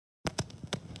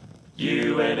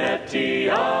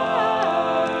UNFTR.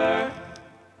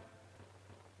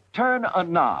 Turn a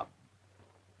knob,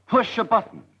 push a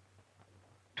button,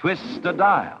 twist a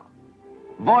dial.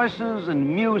 Voices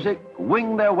and music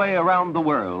wing their way around the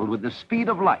world with the speed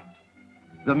of light.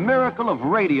 The miracle of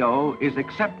radio is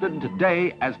accepted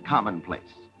today as commonplace.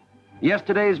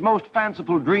 Yesterday's most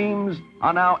fanciful dreams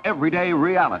are now everyday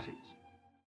realities.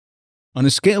 On a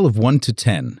scale of 1 to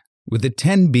 10, with a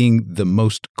 10 being the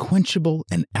most quenchable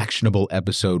and actionable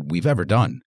episode we've ever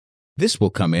done, this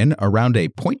will come in around a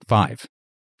 0.5.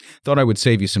 Thought I would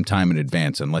save you some time in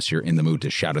advance unless you're in the mood to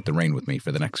shout at the rain with me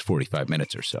for the next 45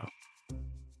 minutes or so.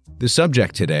 The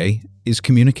subject today is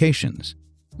communications,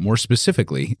 more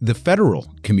specifically, the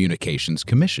Federal Communications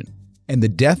Commission and the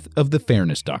death of the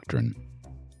Fairness Doctrine.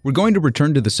 We're going to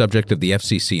return to the subject of the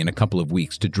FCC in a couple of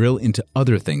weeks to drill into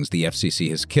other things the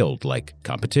FCC has killed, like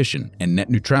competition and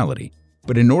net neutrality.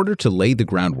 But in order to lay the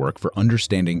groundwork for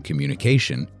understanding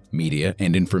communication, media,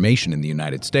 and information in the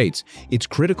United States, it's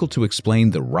critical to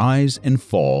explain the rise and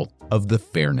fall of the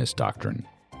Fairness Doctrine.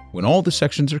 When all the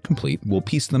sections are complete, we'll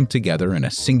piece them together in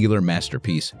a singular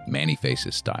masterpiece, Manny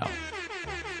Faces style.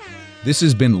 This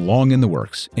has been long in the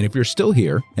works, and if you're still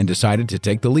here and decided to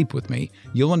take the leap with me,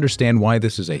 you'll understand why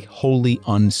this is a wholly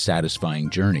unsatisfying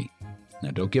journey.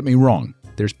 Now, don't get me wrong,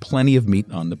 there's plenty of meat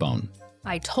on the bone.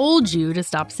 I told you to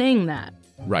stop saying that.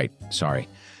 Right, sorry.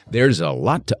 There's a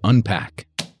lot to unpack.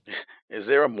 Is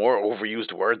there a more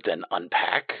overused word than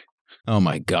unpack? Oh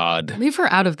my God. Leave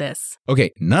her out of this.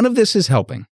 Okay, none of this is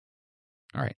helping.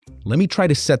 All right, let me try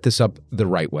to set this up the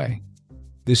right way.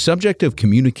 The subject of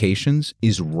communications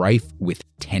is rife with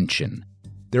tension.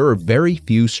 There are very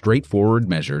few straightforward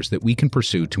measures that we can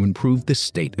pursue to improve the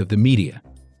state of the media.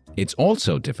 It's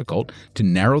also difficult to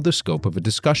narrow the scope of a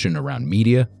discussion around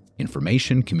media,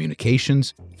 information,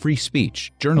 communications, free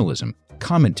speech, journalism,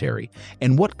 commentary,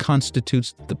 and what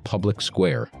constitutes the public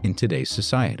square in today's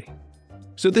society.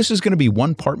 So this is going to be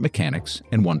one part mechanics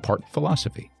and one part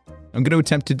philosophy. I'm going to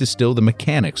attempt to distill the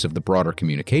mechanics of the broader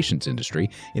communications industry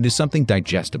into something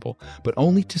digestible, but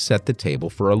only to set the table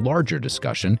for a larger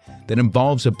discussion that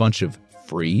involves a bunch of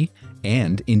free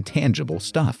and intangible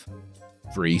stuff.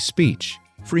 Free speech,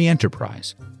 free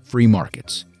enterprise, free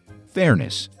markets,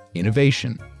 fairness,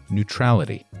 innovation,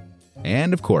 neutrality.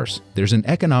 And of course, there's an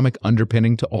economic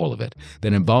underpinning to all of it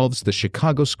that involves the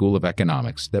Chicago School of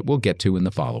Economics that we'll get to in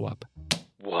the follow-up.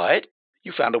 What?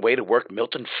 You found a way to work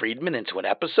Milton Friedman into an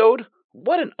episode?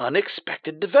 What an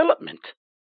unexpected development.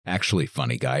 Actually,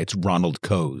 funny guy, it's Ronald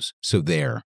Coase, so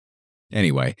there.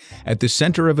 Anyway, at the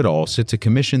center of it all sits a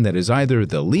commission that is either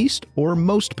the least or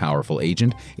most powerful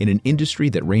agent in an industry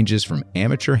that ranges from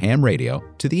amateur ham radio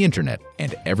to the internet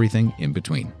and everything in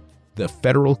between. The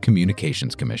Federal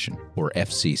Communications Commission, or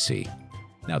FCC.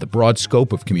 Now, the broad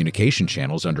scope of communication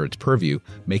channels under its purview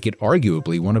make it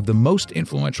arguably one of the most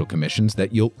influential commissions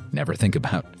that you'll never think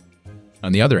about.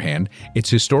 On the other hand, its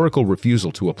historical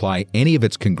refusal to apply any of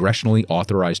its congressionally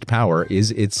authorized power is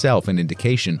itself an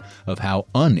indication of how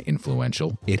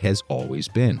uninfluential it has always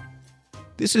been.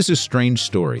 This is a strange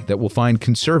story that will find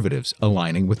conservatives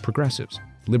aligning with progressives,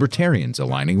 libertarians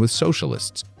aligning with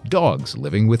socialists, dogs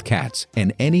living with cats,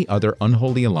 and any other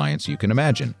unholy alliance you can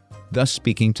imagine, thus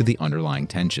speaking to the underlying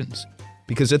tensions.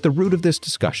 Because at the root of this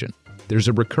discussion, there's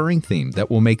a recurring theme that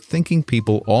will make thinking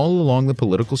people all along the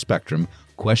political spectrum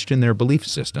question their belief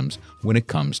systems when it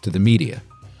comes to the media.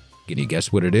 Can you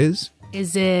guess what it is?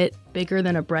 Is it bigger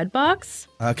than a bread box?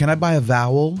 Can I buy a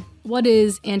vowel? What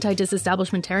is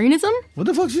anti-disestablishmentarianism? What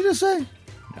the fuck did you just say?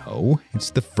 No,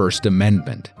 it's the First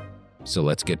Amendment. So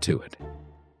let's get to it.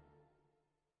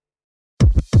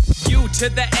 U to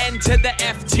the N to the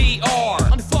FTR.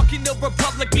 Unfucking the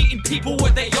Republic, meeting people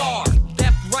where they are.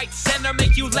 Left, right, center,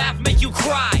 make you laugh, make you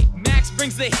cry. Max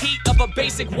brings the heat of a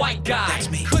basic white guy. That's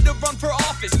me. Could've run for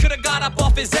office, could've got up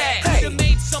off his ass. Hey. Could've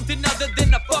made something other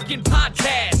than a fucking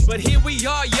podcast. But here we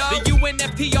are, yo, the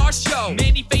UNFTR show.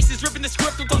 Manny Faces ripping the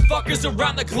script with unfuckers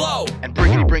around the globe. And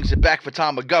Briggity brings it back for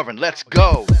Tom McGovern. Let's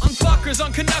go. Unfuckers,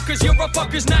 uncanuckers, you're a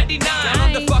fuckers 99.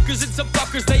 Down the fuckers and some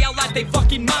fuckers, they all like they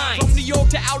fucking minds. From New York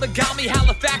to Outagamie,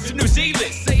 Halifax to New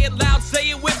Zealand. Say it loud,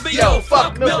 say it with me. Yo,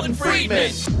 fuck Milton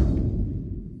Friedman.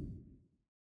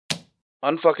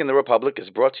 Unfucking the Republic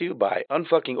is brought to you by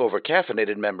unfucking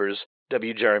overcaffeinated members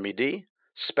W. Jeremy D.,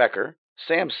 Specker,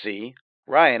 Sam C.,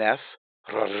 Ryan F.,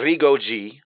 Rodrigo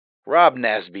G., Rob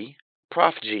Nasby,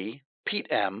 Prof G., Pete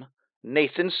M.,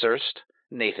 Nathan Surst,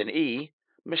 Nathan E.,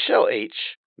 Michelle H.,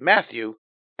 Matthew,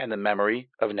 and the memory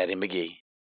of Nettie McGee.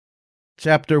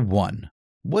 Chapter 1.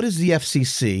 What is the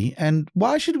FCC, and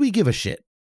why should we give a shit?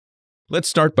 Let's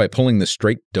start by pulling the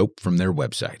straight dope from their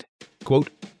website. Quote,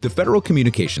 "The Federal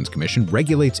Communications Commission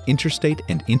regulates interstate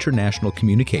and international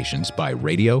communications by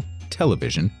radio,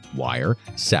 television, wire,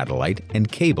 satellite,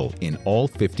 and cable in all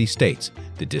 50 states,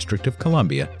 the District of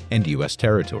Columbia, and U.S.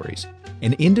 territories.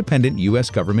 An independent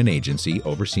U.S. government agency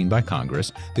overseen by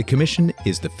Congress, the Commission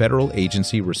is the federal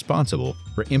agency responsible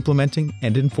for implementing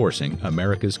and enforcing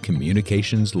America's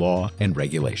communications law and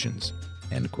regulations."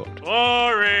 End quote.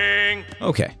 Boring!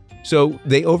 Okay, so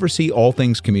they oversee all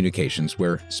things communications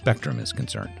where spectrum is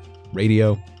concerned.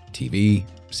 Radio, TV,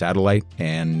 satellite,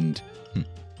 and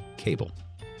cable.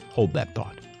 Hold that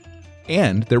thought.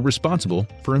 And they're responsible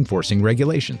for enforcing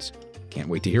regulations. Can't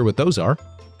wait to hear what those are.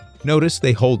 Notice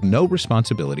they hold no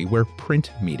responsibility where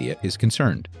print media is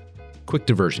concerned. Quick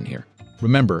diversion here.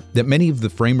 Remember that many of the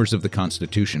framers of the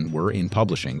Constitution were in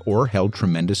publishing or held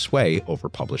tremendous sway over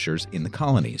publishers in the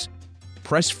colonies.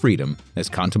 Press freedom, as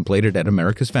contemplated at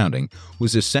America's founding,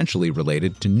 was essentially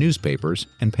related to newspapers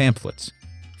and pamphlets.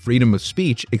 Freedom of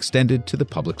speech extended to the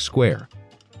public square.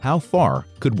 How far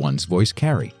could one's voice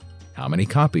carry? How many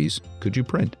copies could you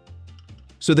print?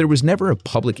 So there was never a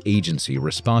public agency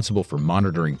responsible for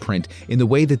monitoring print in the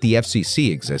way that the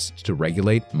FCC exists to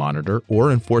regulate, monitor,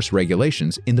 or enforce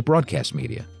regulations in the broadcast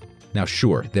media. Now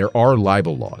sure, there are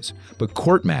libel laws, but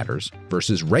court matters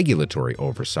versus regulatory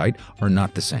oversight are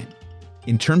not the same.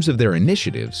 In terms of their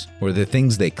initiatives, or the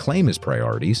things they claim as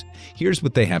priorities, here's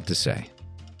what they have to say.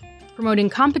 Promoting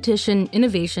competition,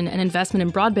 innovation, and investment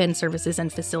in broadband services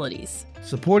and facilities.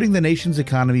 Supporting the nation's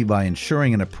economy by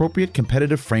ensuring an appropriate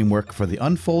competitive framework for the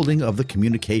unfolding of the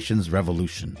communications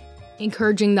revolution.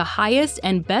 Encouraging the highest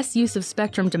and best use of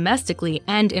spectrum domestically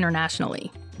and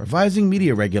internationally. Revising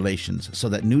media regulations so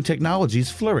that new technologies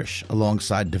flourish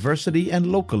alongside diversity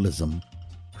and localism.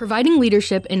 Providing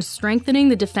leadership in strengthening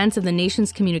the defense of the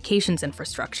nation's communications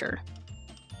infrastructure.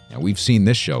 Now, we've seen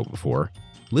this show before.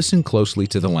 Listen closely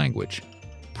to the language.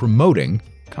 Promoting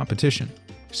competition.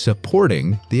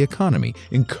 Supporting the economy.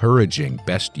 Encouraging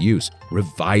best use.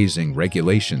 Revising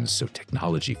regulations so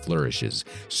technology flourishes.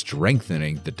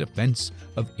 Strengthening the defense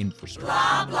of infrastructure.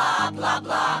 Blah, blah, blah,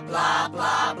 blah, blah,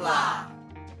 blah, blah.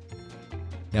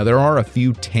 Now, there are a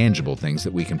few tangible things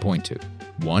that we can point to.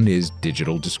 One is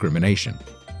digital discrimination.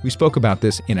 We spoke about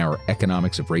this in our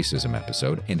Economics of Racism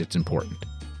episode, and it's important.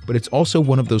 But it's also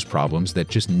one of those problems that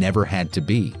just never had to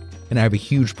be, and I have a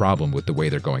huge problem with the way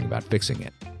they're going about fixing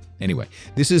it. Anyway,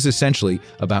 this is essentially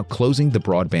about closing the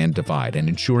broadband divide and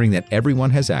ensuring that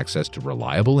everyone has access to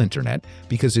reliable internet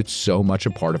because it's so much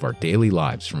a part of our daily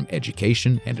lives, from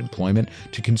education and employment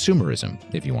to consumerism,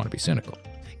 if you want to be cynical.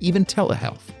 Even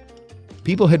telehealth.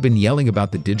 People had been yelling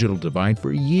about the digital divide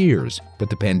for years, but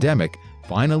the pandemic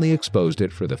finally exposed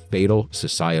it for the fatal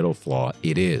societal flaw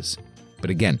it is. But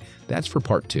again, that's for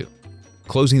part 2.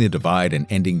 Closing the divide and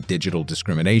ending digital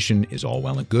discrimination is all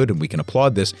well and good, and we can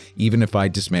applaud this even if I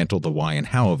dismantle the why and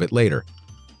how of it later.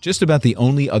 Just about the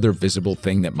only other visible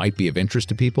thing that might be of interest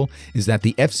to people is that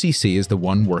the FCC is the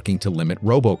one working to limit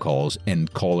robocalls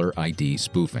and caller ID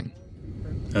spoofing.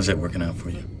 How's that working out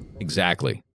for you?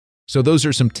 Exactly. So those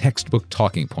are some textbook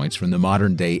talking points from the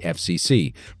modern-day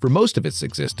FCC, for most of its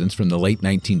existence from the late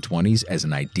 1920s as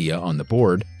an idea on the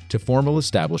board to formal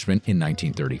establishment in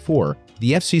 1934,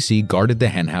 the FCC guarded the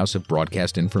henhouse of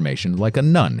broadcast information like a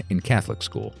nun in Catholic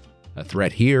school. A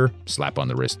threat here, slap on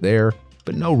the wrist there,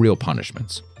 but no real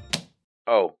punishments.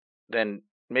 Oh, then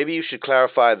maybe you should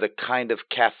clarify the kind of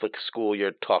Catholic school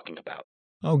you're talking about.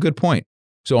 Oh, good point.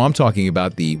 So I'm talking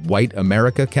about the white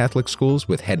America Catholic schools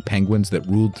with head penguins that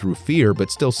ruled through fear but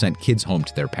still sent kids home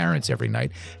to their parents every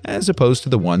night, as opposed to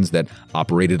the ones that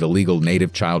operated illegal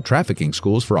native child trafficking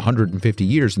schools for 150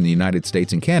 years in the United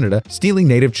States and Canada, stealing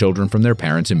native children from their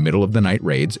parents in middle-of-the-night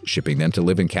raids, shipping them to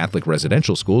live in Catholic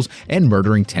residential schools, and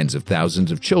murdering tens of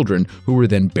thousands of children who were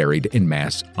then buried in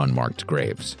mass, unmarked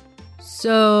graves.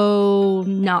 So,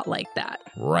 not like that.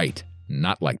 Right,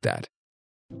 not like that.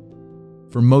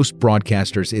 For most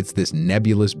broadcasters, it's this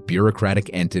nebulous bureaucratic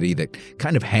entity that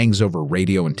kind of hangs over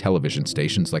radio and television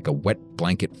stations like a wet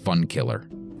blanket fun killer.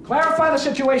 Clarify the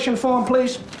situation for him,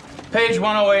 please. Page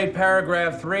 108,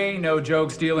 paragraph 3, no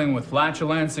jokes dealing with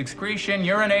flatulence, excretion,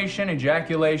 urination,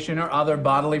 ejaculation, or other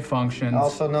bodily functions.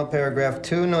 Also, no paragraph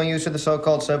 2, no use of the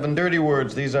so-called 7 dirty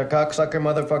words. These are cocksucker,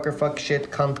 motherfucker, fuck,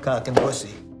 shit, cunt, cock, and pussy.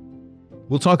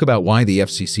 We'll talk about why the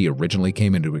FCC originally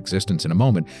came into existence in a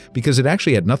moment, because it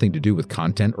actually had nothing to do with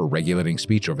content or regulating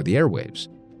speech over the airwaves,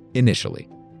 initially.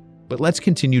 But let's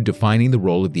continue defining the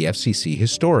role of the FCC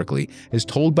historically, as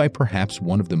told by perhaps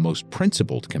one of the most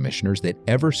principled commissioners that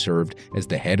ever served as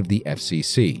the head of the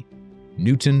FCC,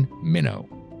 Newton Minow.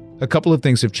 A couple of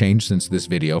things have changed since this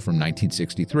video from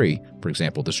 1963, for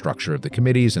example, the structure of the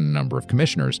committees and the number of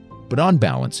commissioners, but on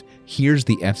balance, here's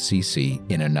the FCC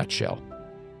in a nutshell.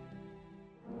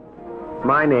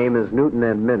 My name is Newton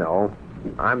N. Minow.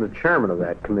 I'm the chairman of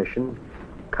that commission,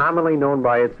 commonly known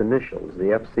by its initials,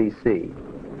 the FCC.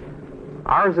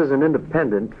 Ours is an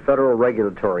independent federal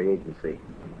regulatory agency.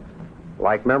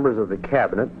 Like members of the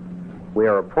cabinet, we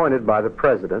are appointed by the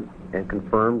president and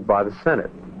confirmed by the Senate.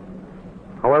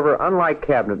 However, unlike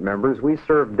cabinet members, we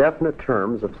serve definite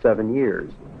terms of 7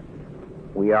 years.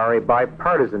 We are a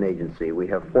bipartisan agency. We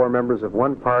have 4 members of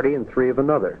one party and 3 of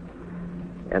another.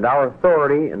 And our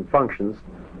authority and functions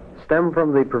stem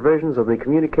from the provisions of the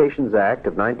Communications Act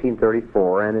of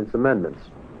 1934 and its amendments.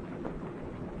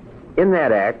 In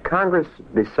that act, Congress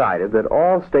decided that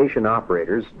all station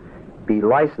operators be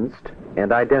licensed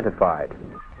and identified.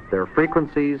 Their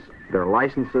frequencies, their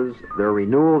licenses, their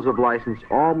renewals of license,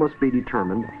 all must be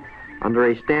determined under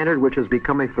a standard which has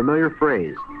become a familiar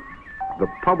phrase: the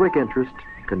public interest,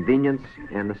 convenience,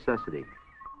 and necessity.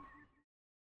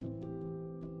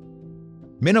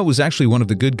 Minow was actually one of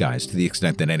the good guys to the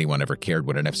extent that anyone ever cared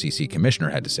what an FCC commissioner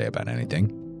had to say about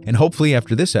anything. And hopefully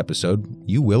after this episode,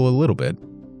 you will a little bit.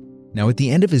 Now, at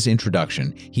the end of his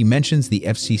introduction, he mentions the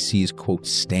FCC's, quote,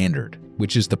 standard,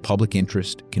 which is the public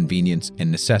interest, convenience,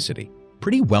 and necessity.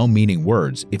 Pretty well-meaning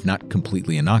words, if not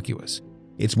completely innocuous.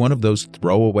 It's one of those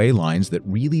throwaway lines that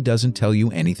really doesn't tell you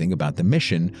anything about the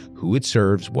mission, who it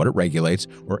serves, what it regulates,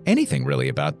 or anything really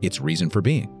about its reason for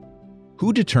being.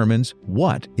 Who determines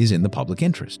what is in the public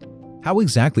interest? How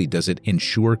exactly does it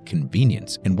ensure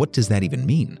convenience, and what does that even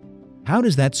mean? How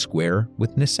does that square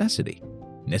with necessity?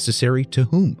 Necessary to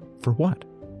whom? For what?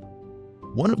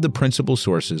 One of the principal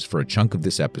sources for a chunk of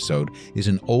this episode is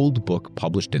an old book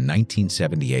published in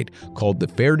 1978 called The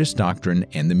Fairness Doctrine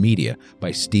and the Media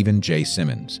by Stephen J.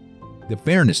 Simmons. The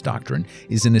Fairness Doctrine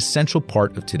is an essential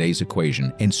part of today's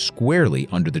equation and squarely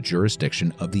under the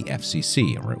jurisdiction of the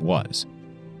FCC, or it was.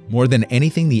 More than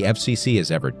anything the FCC has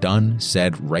ever done,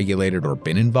 said, regulated, or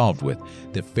been involved with,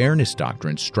 the Fairness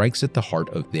Doctrine strikes at the heart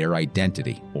of their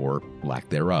identity, or lack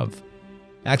thereof.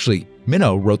 Actually,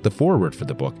 Minow wrote the foreword for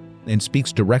the book and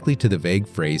speaks directly to the vague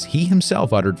phrase he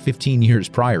himself uttered 15 years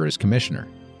prior as commissioner.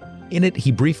 In it,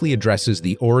 he briefly addresses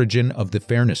the origin of the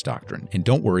Fairness Doctrine, and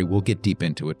don't worry, we'll get deep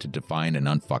into it to define and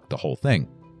unfuck the whole thing,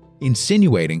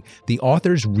 insinuating the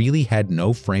authors really had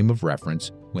no frame of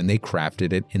reference when they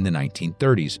crafted it in the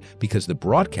 1930s because the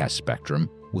broadcast spectrum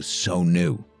was so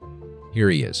new.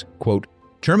 Here he is, quote,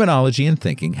 terminology and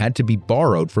thinking had to be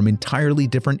borrowed from entirely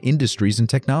different industries and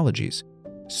technologies.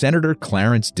 Senator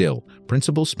Clarence Dill,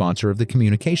 principal sponsor of the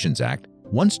Communications Act,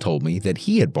 once told me that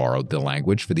he had borrowed the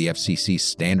language for the FCC's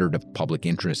standard of public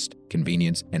interest,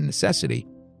 convenience, and necessity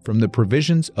from the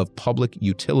provisions of public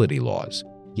utility laws.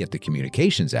 Yet the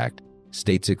Communications Act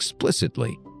states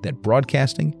explicitly that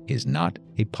broadcasting is not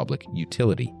a public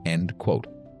utility, end quote.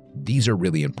 These are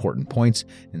really important points,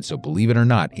 and so believe it or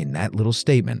not, in that little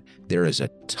statement, there is a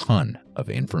ton of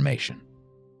information.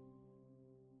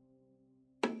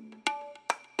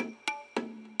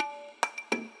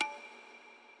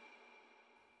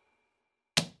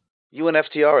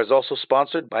 UNFTR is also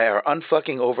sponsored by our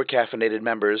unfucking overcaffeinated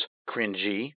members, Corinne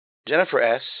G, Jennifer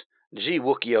S, G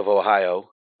Wookie of Ohio,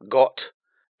 Gott,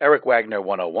 Eric Wagner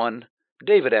 101,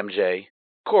 David MJ,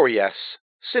 Corey S,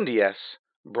 Cindy S,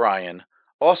 Brian,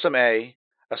 Awesome A,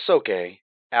 Asoke,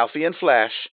 Alfie and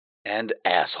Flash, and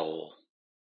Asshole.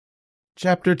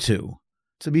 Chapter 2.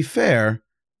 To be fair,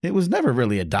 it was never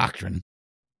really a doctrine.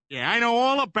 Yeah, I know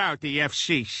all about the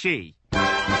FCC.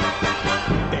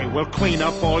 They will clean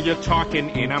up all your talking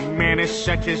in a manner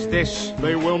such as this.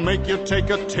 They will make you take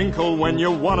a tinkle when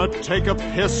you want to take a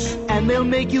piss. And they'll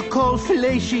make you call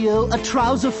fellatio a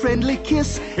trouser-friendly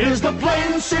kiss. Here's the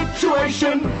plain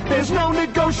situation. There's no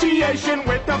negotiation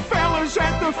with the fellas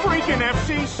at the freaking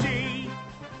FCC.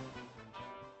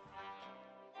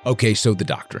 Okay, so the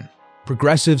doctrine.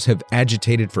 Progressives have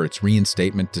agitated for its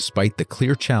reinstatement despite the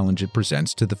clear challenge it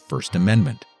presents to the First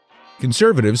Amendment.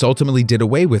 Conservatives ultimately did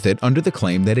away with it under the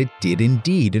claim that it did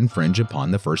indeed infringe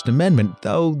upon the First Amendment,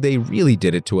 though they really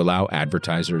did it to allow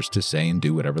advertisers to say and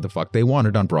do whatever the fuck they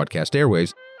wanted on broadcast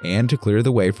airways and to clear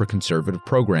the way for conservative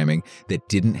programming that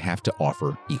didn't have to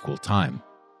offer equal time.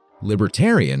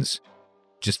 Libertarians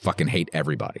just fucking hate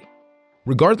everybody.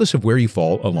 Regardless of where you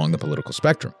fall along the political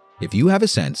spectrum, if you have a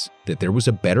sense that there was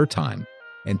a better time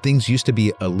and things used to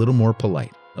be a little more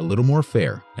polite, a little more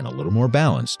fair, and a little more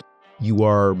balanced, you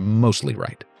are mostly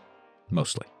right.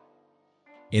 Mostly.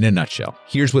 In a nutshell,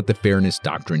 here's what the Fairness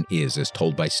Doctrine is as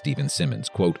told by Stephen Simmons.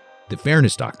 Quote, the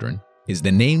Fairness Doctrine is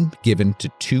the name given to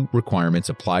two requirements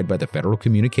applied by the Federal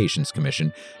Communications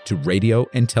Commission to radio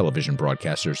and television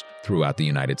broadcasters throughout the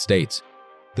United States.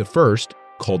 The first,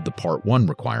 called the Part 1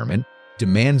 requirement,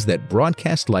 demands that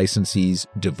broadcast licensees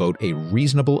devote a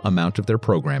reasonable amount of their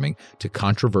programming to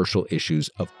controversial issues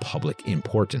of public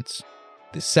importance.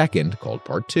 The second, called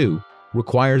Part 2,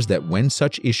 requires that when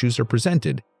such issues are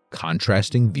presented,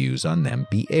 contrasting views on them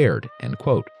be aired, end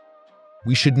quote.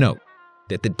 We should note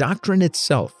that the doctrine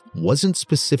itself wasn't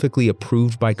specifically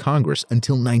approved by Congress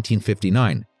until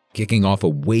 1959, kicking off a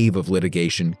wave of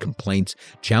litigation, complaints,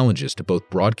 challenges to both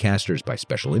broadcasters by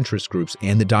special interest groups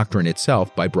and the doctrine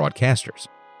itself by broadcasters.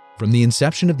 From the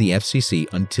inception of the FCC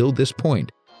until this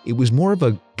point, it was more of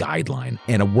a guideline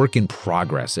and a work in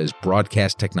progress as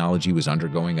broadcast technology was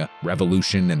undergoing a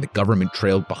revolution and the government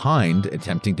trailed behind,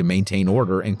 attempting to maintain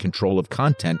order and control of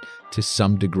content to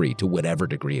some degree, to whatever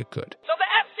degree it could. So the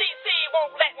FCC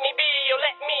won't let me be, or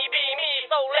let me be me,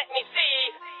 so let me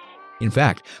see. In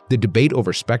fact, the debate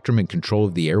over spectrum and control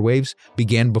of the airwaves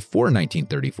began before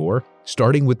 1934,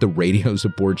 starting with the radios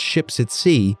aboard ships at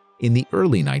sea in the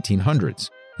early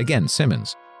 1900s. Again,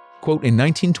 Simmons. Quote, in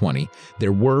 1920,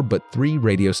 there were but 3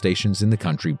 radio stations in the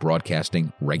country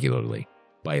broadcasting regularly.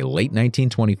 By late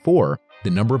 1924,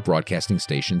 the number of broadcasting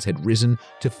stations had risen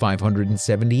to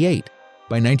 578.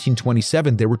 By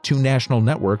 1927, there were 2 national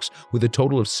networks with a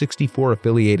total of 64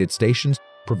 affiliated stations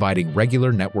providing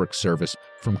regular network service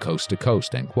from coast to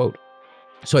coast, end quote.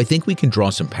 So I think we can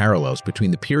draw some parallels between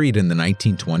the period in the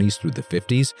 1920s through the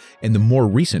 50s and the more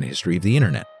recent history of the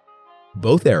internet.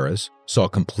 Both eras saw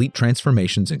complete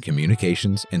transformations in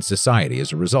communications and society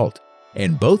as a result,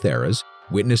 and both eras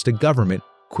witnessed a government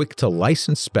quick to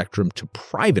license spectrum to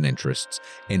private interests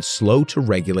and slow to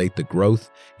regulate the growth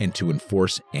and to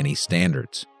enforce any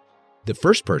standards. The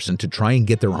first person to try and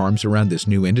get their arms around this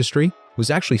new industry was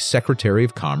actually Secretary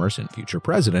of Commerce and future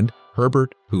President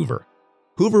Herbert Hoover.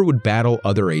 Hoover would battle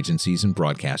other agencies and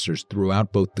broadcasters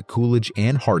throughout both the Coolidge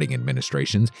and Harding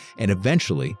administrations, and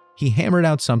eventually he hammered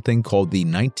out something called the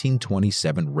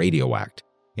 1927 Radio Act,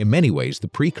 in many ways the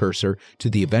precursor to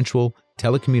the eventual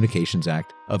Telecommunications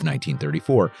Act of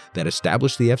 1934 that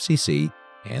established the FCC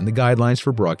and the guidelines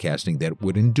for broadcasting that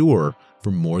would endure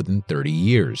for more than 30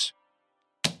 years.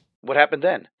 What happened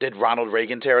then? Did Ronald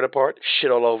Reagan tear it apart, shit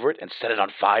all over it, and set it on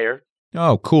fire?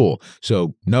 Oh, cool.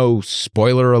 So no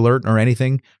spoiler alert or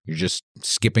anything? You're just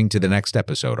skipping to the next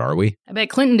episode, are we? I bet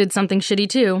Clinton did something shitty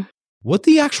too. What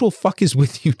the actual fuck is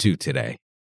with you two today?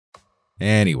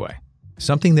 Anyway,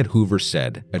 something that Hoover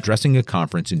said addressing a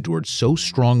conference endured so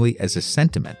strongly as a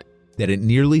sentiment that it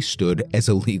nearly stood as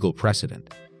a legal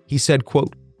precedent. He said,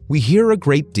 quote, "We hear a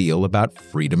great deal about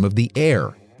freedom of the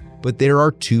air, but there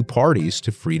are 2 parties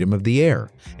to freedom of the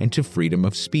air, and to freedom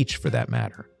of speech for that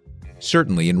matter.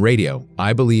 Certainly in radio,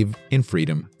 I believe in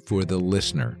freedom for the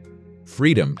listener.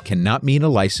 Freedom cannot mean a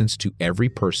license to every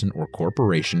person or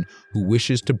corporation who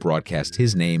wishes to broadcast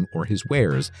his name or his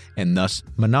wares and thus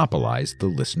monopolize the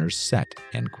listener's set,"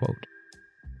 end quote.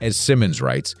 As Simmons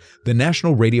writes, the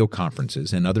national radio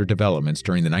conferences and other developments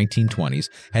during the 1920s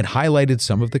had highlighted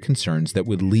some of the concerns that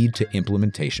would lead to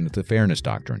implementation of the Fairness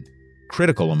Doctrine.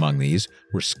 Critical among these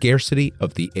were scarcity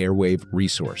of the airwave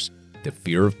resource, the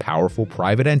fear of powerful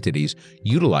private entities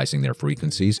utilizing their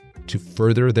frequencies to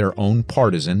further their own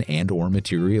partisan and or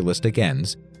materialistic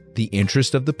ends, the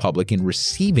interest of the public in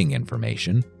receiving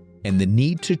information, and the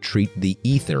need to treat the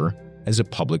ether as a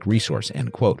public resource,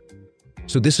 end quote.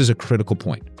 So this is a critical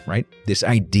point, right? This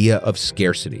idea of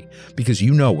scarcity, because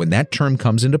you know when that term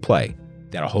comes into play,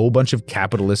 that a whole bunch of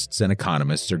capitalists and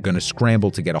economists are going to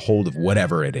scramble to get a hold of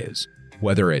whatever it is,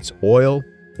 whether it's oil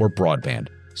or broadband.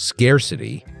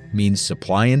 Scarcity means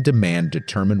supply and demand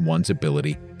determine one's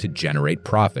ability to generate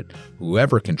profit.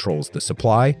 Whoever controls the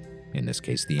supply, in this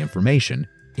case the information,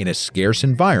 in a scarce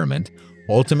environment,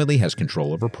 ultimately has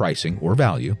control over pricing or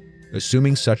value,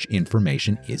 assuming such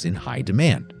information is in high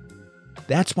demand.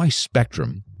 That's why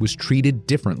spectrum was treated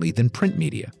differently than print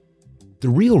media. The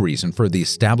real reason for the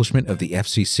establishment of the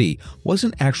FCC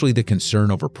wasn't actually the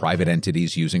concern over private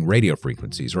entities using radio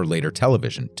frequencies or later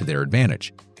television to their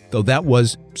advantage, though that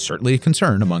was certainly a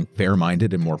concern among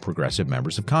fair-minded and more progressive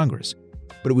members of Congress.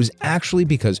 But it was actually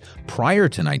because prior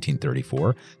to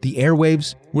 1934, the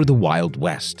airwaves were the Wild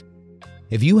West.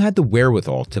 If you had the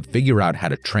wherewithal to figure out how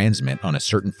to transmit on a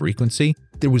certain frequency,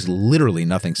 there was literally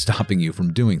nothing stopping you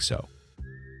from doing so.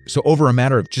 So over a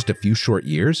matter of just a few short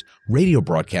years, radio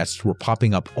broadcasts were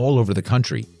popping up all over the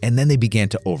country, and then they began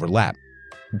to overlap.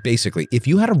 Basically, if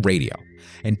you had a radio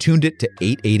and tuned it to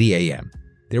 880 AM,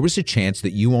 there was a chance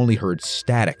that you only heard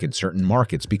static in certain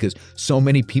markets because so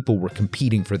many people were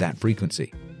competing for that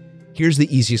frequency. Here's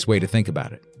the easiest way to think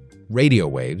about it. Radio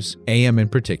waves, AM in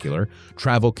particular,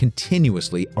 travel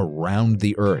continuously around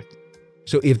the Earth.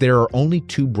 So if there are only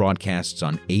 2 broadcasts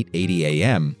on 880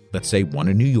 AM, let's say one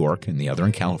in New York and the other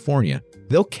in California,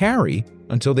 they'll carry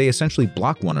until they essentially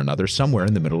block one another somewhere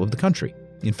in the middle of the country.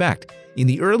 In fact, in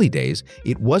the early days,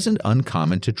 it wasn't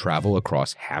uncommon to travel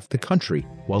across half the country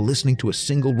while listening to a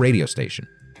single radio station.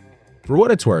 For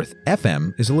what it's worth,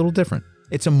 FM is a little different.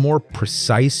 It's a more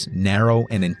precise, narrow,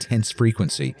 and intense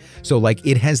frequency, so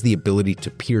it has the ability to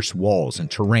pierce walls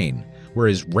and terrain,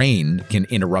 whereas rain can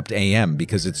interrupt AM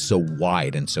because it's so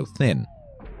wide and so thin.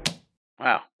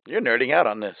 Wow, you're nerding out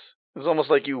on this. It's almost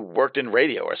like you worked in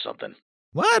radio or something.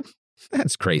 What?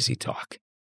 That's crazy talk.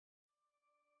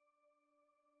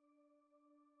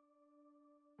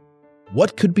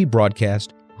 What could be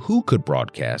broadcast? Who could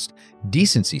broadcast?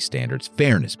 Decency standards,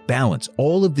 fairness, balance,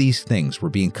 all of these things were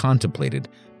being contemplated,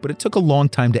 but it took a long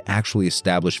time to actually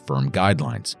establish firm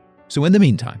guidelines. So in the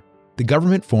meantime, the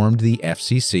government formed the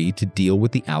FCC to deal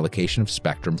with the allocation of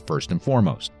spectrum first and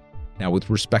foremost. Now, with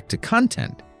respect to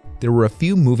content, there were a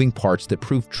few moving parts that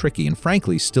proved tricky and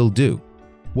frankly still do.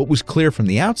 What was clear from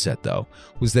the outset, though,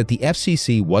 was that the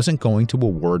FCC wasn't going to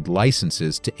award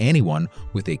licenses to anyone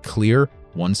with a clear,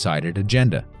 one-sided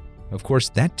agenda. Of course,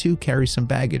 that too carries some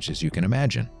baggage, as you can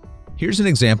imagine. Here's an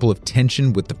example of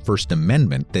tension with the First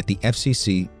Amendment that the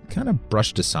FCC kind of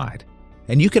brushed aside.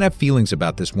 And you can have feelings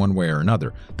about this one way or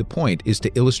another. The point is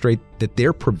to illustrate that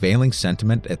their prevailing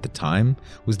sentiment at the time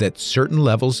was that certain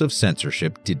levels of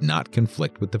censorship did not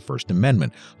conflict with the First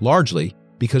Amendment, largely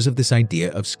because of this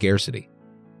idea of scarcity.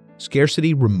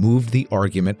 Scarcity removed the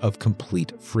argument of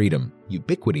complete freedom.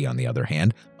 Ubiquity, on the other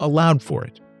hand, allowed for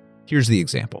it. Here's the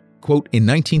example. Quote, in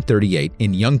 1938,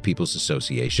 in Young People's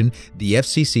Association, the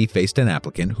FCC faced an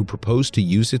applicant who proposed to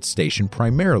use its station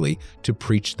primarily to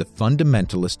preach the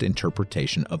fundamentalist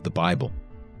interpretation of the Bible.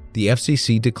 The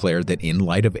FCC declared that in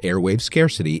light of airwave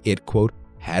scarcity, it, quote,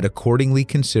 had accordingly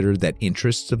considered that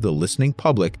interests of the listening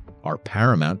public are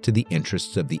paramount to the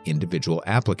interests of the individual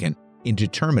applicant in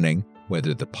determining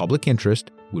whether the public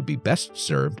interest would be best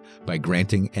served by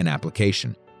granting an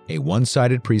application. A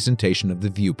one-sided presentation of the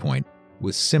viewpoint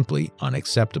was simply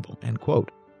unacceptable, end quote.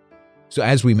 So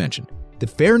as we mentioned, the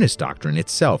fairness doctrine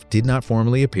itself did not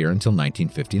formally appear until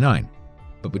 1959.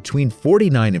 But between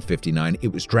 49 and 59,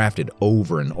 it was drafted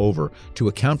over and over to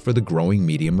account for the growing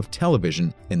medium of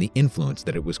television and the influence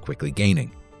that it was quickly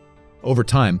gaining. Over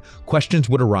time, questions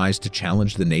would arise to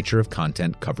challenge the nature of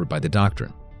content covered by the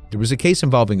doctrine. There was a case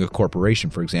involving a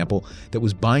corporation, for example, that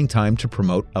was buying time to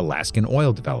promote Alaskan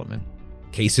oil development.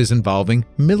 Cases involving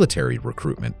military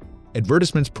recruitment.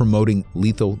 Advertisements promoting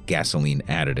lethal gasoline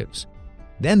additives.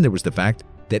 Then there was the fact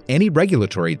that any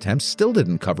regulatory attempts still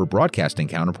didn't cover broadcasting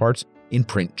counterparts in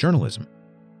print journalism.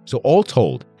 So all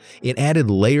told, it added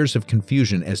layers of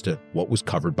confusion as to what was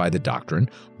covered by the doctrine,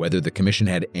 whether the commission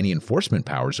had any enforcement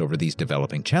powers over these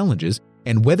developing challenges,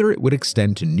 and whether it would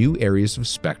extend to new areas of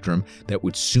spectrum that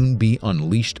would soon be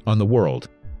unleashed on the world.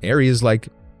 Areas like,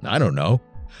 I don't know,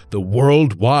 the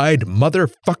World Wide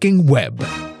Motherfucking Web.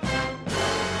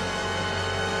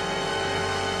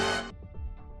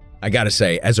 I gotta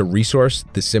say, as a resource,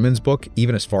 the Simmons book,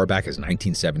 even as far back as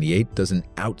 1978, does an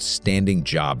outstanding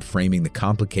job framing the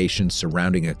complications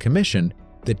surrounding a commission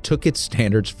that took its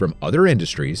standards from other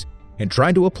industries and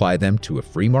tried to apply them to a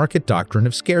free market doctrine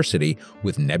of scarcity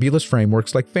with nebulous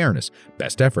frameworks like fairness,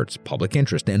 best efforts, public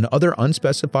interest, and other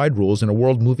unspecified rules in a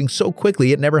world moving so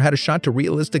quickly it never had a shot to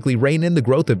realistically rein in the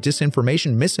growth of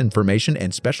disinformation, misinformation,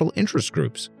 and special interest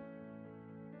groups.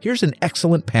 Here's an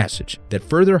excellent passage that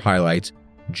further highlights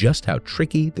just how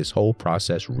tricky this whole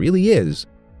process really is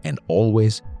and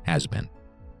always has been.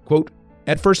 Quote,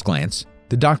 at first glance,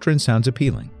 the doctrine sounds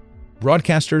appealing.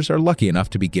 Broadcasters are lucky enough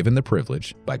to be given the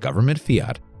privilege, by government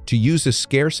fiat, to use a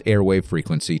scarce airwave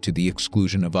frequency to the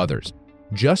exclusion of others.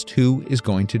 Just who is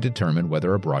going to determine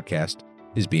whether a broadcast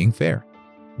is being fair?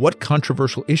 What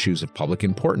controversial issues of public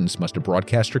importance must a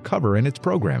broadcaster cover in its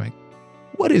programming?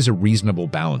 What is a reasonable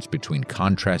balance between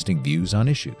contrasting views on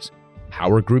issues? How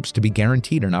are groups to be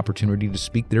guaranteed an opportunity to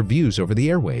speak their views over the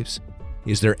airwaves?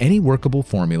 Is there any workable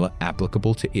formula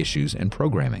applicable to issues and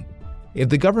programming? If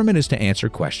the government is to answer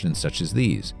questions such as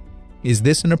these, is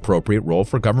this an appropriate role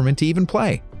for government to even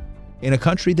play? In a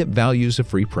country that values a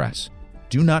free press,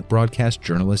 do not broadcast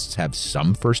journalists have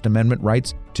some First Amendment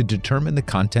rights to determine the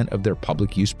content of their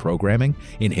public use programming,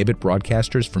 inhibit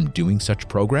broadcasters from doing such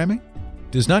programming?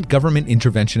 Does not government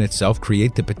intervention itself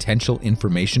create the potential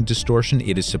information distortion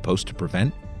it is supposed to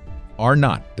prevent? Are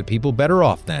not the people better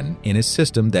off, then, in a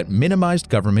system that minimized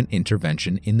government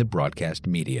intervention in the broadcast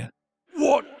media?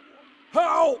 What?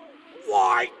 How?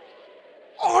 Why?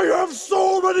 I have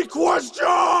so many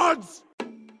questions!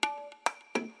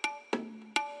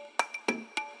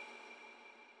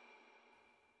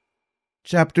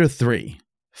 Chapter 3.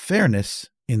 Fairness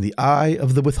in the Eye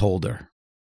of the Withholder.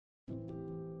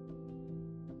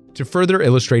 To further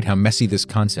illustrate how messy this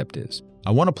concept is,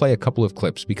 I want to play a couple of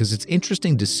clips because it's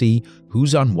interesting to see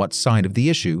who's on what side of the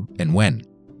issue and when.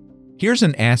 Here's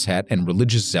an asshat and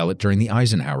religious zealot during the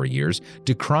Eisenhower years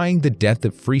decrying the death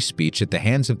of free speech at the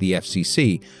hands of the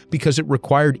FCC because it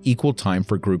required equal time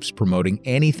for groups promoting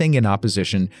anything in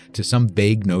opposition to some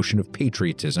vague notion of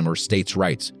patriotism or states'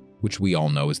 rights, which we all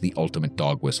know is the ultimate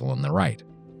dog whistle on the right.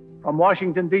 From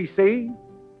Washington, D.C.,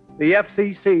 the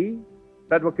FCC,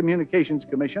 Federal Communications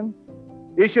Commission,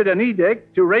 issued an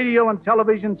edict to radio and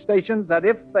television stations that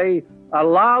if they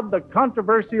allowed the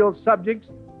controversial subjects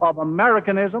of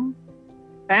Americanism,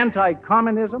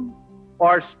 anti-communism,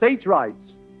 or states'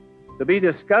 rights to be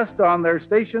discussed on their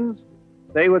stations,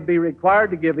 they would be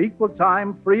required to give equal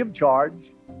time free of charge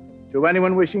to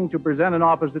anyone wishing to present an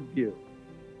opposite view.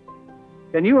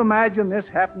 Can you imagine this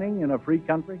happening in a free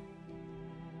country?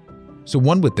 So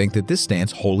one would think that this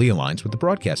stance wholly aligns with the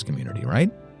broadcast community,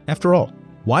 right? After all,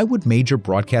 why would major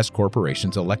broadcast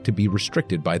corporations elect to be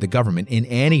restricted by the government in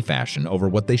any fashion over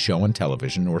what they show on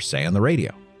television or say on the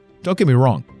radio? Don't get me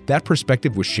wrong, that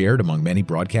perspective was shared among many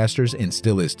broadcasters and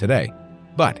still is today.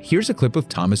 But here's a clip of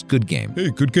Thomas Goodgame,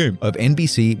 of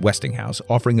NBC Westinghouse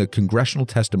offering a congressional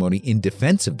testimony in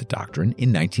defense of the doctrine in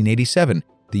 1987,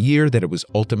 the year that it was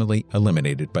ultimately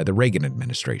eliminated by the Reagan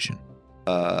administration.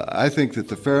 I think that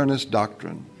the fairness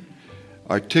doctrine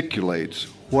articulates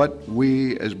what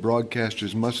we as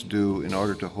broadcasters must do in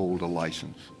order to hold a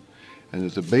license. And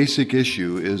that the basic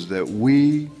issue is that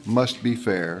we must be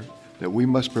fair, that we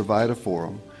must provide a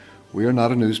forum. We are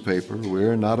not a newspaper, we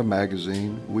are not a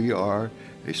magazine, we are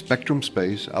a spectrum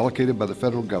space allocated by the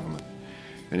federal government.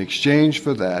 In exchange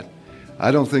for that,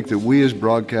 I don't think that we as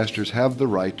broadcasters have the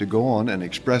right to go on and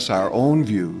express our own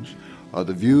views or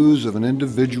the views of an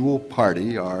individual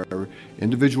party, our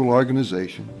individual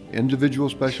organization, individual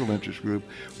special interest group,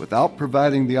 without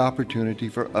providing the opportunity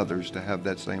for others to have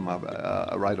that same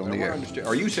right on the air.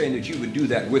 Are you saying that you would do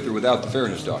that with or without the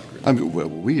fairness doctrine? I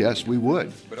mean, yes, we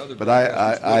would. But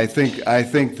I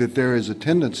think that there is a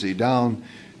tendency down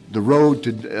the road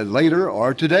to later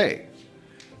or today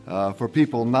for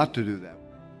people not to do that.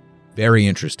 Very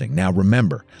interesting. Now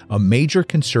remember, a major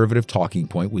conservative talking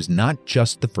point was not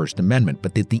just the First Amendment,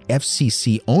 but that the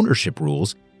FCC ownership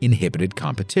rules inhibited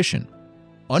competition.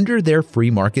 Under their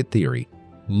free market theory,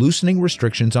 loosening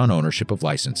restrictions on ownership of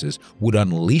licenses would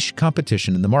unleash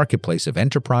competition in the marketplace of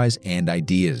enterprise and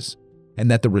ideas,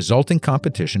 and that the resulting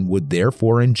competition would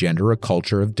therefore engender a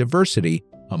culture of diversity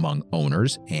among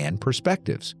owners and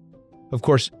perspectives. Of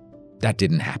course, that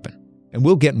didn't happen. And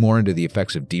we'll get more into the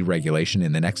effects of deregulation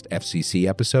in the next FCC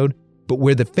episode, but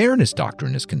where the fairness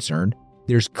doctrine is concerned,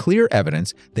 there's clear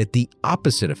evidence that the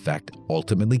opposite effect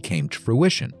ultimately came to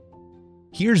fruition.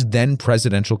 Here's then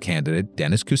presidential candidate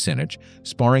Dennis Kucinich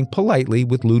sparring politely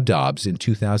with Lou Dobbs in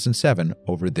 2007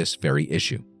 over this very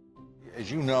issue.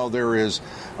 As you know, there is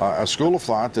a school of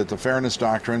thought that the fairness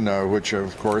doctrine, which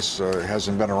of course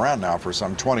hasn't been around now for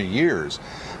some 20 years,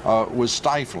 was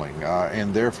stifling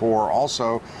and therefore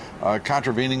also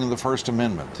contravening the First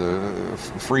Amendment,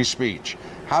 free speech.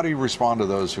 How do you respond to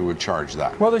those who would charge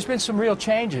that? Well, there's been some real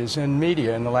changes in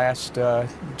media in the last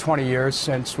 20 years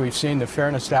since we've seen the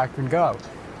fairness doctrine go.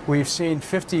 We've seen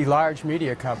 50 large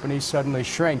media companies suddenly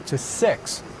shrink to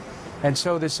 6. And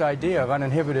so this idea of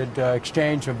uninhibited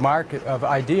exchange of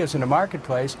ideas in the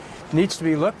marketplace needs to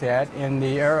be looked at in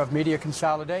the era of media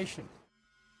consolidation.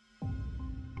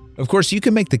 Of course, you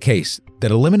can make the case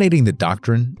that eliminating the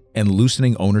doctrine and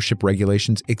loosening ownership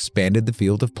regulations expanded the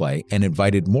field of play and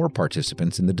invited more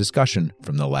participants in the discussion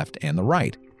from the left and the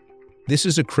right. This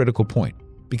is a critical point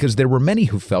because there were many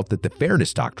who felt that the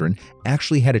fairness doctrine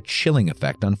actually had a chilling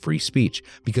effect on free speech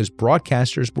because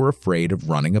broadcasters were afraid of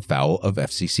running afoul of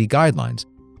FCC guidelines.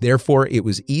 Therefore, it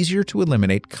was easier to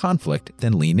eliminate conflict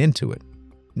than lean into it.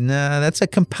 That's a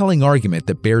compelling argument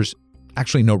that bears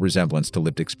actually no resemblance to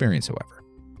lived experience, however.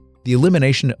 The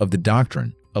elimination of the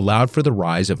doctrine allowed for the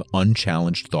rise of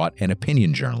unchallenged thought and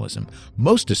opinion journalism,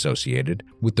 most associated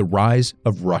with the rise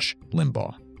of Rush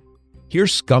Limbaugh.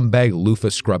 Here's scumbag,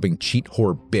 loofah-scrubbing, cheat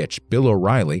whore bitch Bill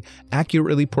O'Reilly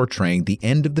accurately portraying the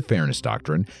end of the fairness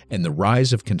doctrine and the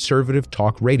rise of conservative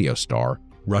talk radio star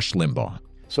Rush Limbaugh.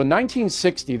 So in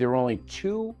 1960, there were only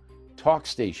 2 talk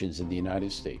stations in the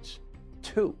United States.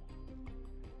 2.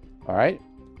 All right?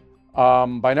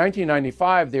 By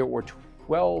 1995, there were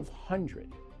 1,200.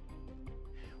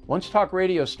 Once talk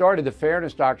radio started, the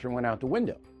fairness doctrine went out the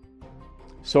window.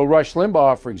 So Rush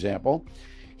Limbaugh, for example,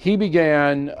 he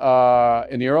began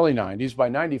in the early 90s. By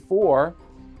 94,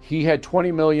 he had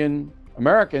 20 million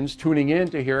Americans tuning in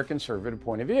to hear a conservative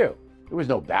point of view. There was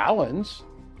no balance.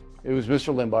 It was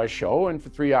Mr. Limbaugh's show, and for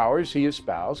 3 hours he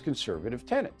espoused conservative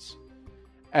tenets.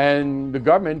 And the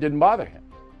government didn't bother him.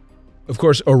 Of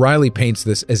course, O'Reilly paints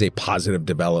this as a positive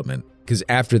development, because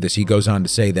after this he goes on to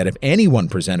say that if anyone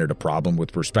presented a problem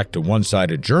with respect to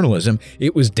one-sided journalism,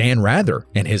 it was Dan Rather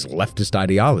and his leftist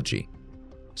ideology.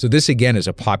 So this again is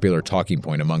a popular talking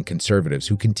point among conservatives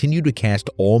who continue to cast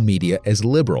all media as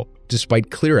liberal, despite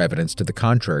clear evidence to the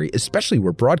contrary, especially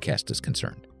where broadcast is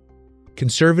concerned.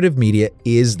 Conservative media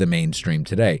is the mainstream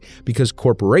today because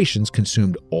corporations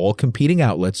consumed all competing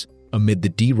outlets amid the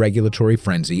deregulatory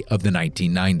frenzy of the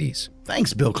 1990s.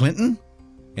 Thanks, Bill Clinton.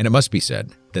 And it must be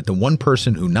said that the one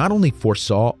person who not only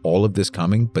foresaw all of this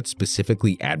coming, but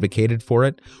specifically advocated for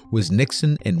it, was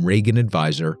Nixon and Reagan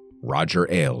advisor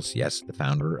Roger Ailes, yes, the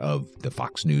founder of the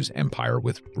Fox News empire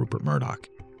with Rupert Murdoch.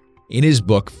 In his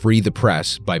book, Free the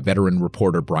Press, by veteran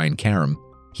reporter Brian Karem,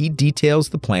 he details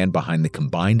the plan behind the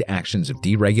combined actions of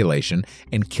deregulation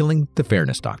and killing the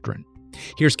Fairness Doctrine.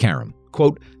 Here's Karem,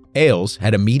 quote, Ailes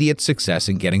had immediate success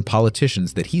in getting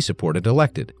politicians that he supported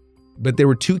elected. But there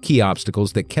were two key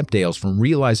obstacles that kept Ailes from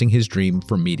realizing his dream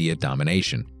for media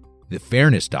domination. The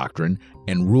Fairness Doctrine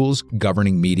and rules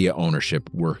governing media ownership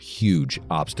were huge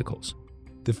obstacles.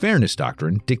 The Fairness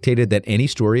Doctrine dictated that any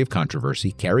story of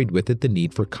controversy carried with it the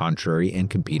need for contrary and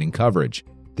competing coverage.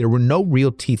 There were no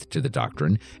real teeth to the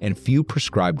doctrine and few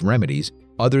prescribed remedies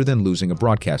other than losing a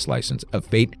broadcast license, a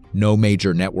fate no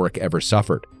major network ever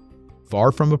suffered.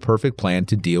 Far from a perfect plan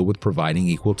to deal with providing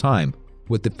equal time,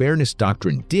 what the Fairness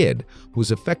Doctrine did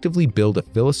was effectively build a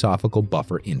philosophical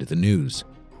buffer into the news.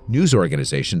 News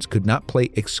organizations could not play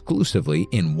exclusively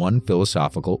in one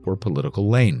philosophical or political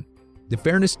lane. The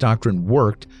Fairness Doctrine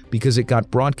worked because it got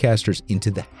broadcasters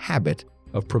into the habit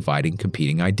of providing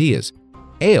competing ideas.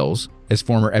 Ailes, as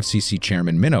former FCC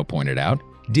Chairman Minow pointed out,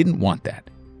 didn't want that.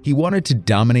 He wanted to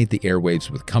dominate the airwaves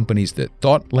with companies that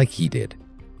thought like he did.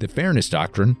 The Fairness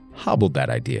Doctrine hobbled that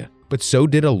idea, but so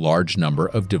did a large number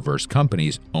of diverse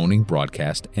companies owning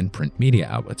broadcast and print media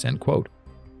outlets, end quote.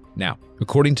 Now,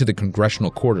 according to the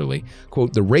Congressional Quarterly,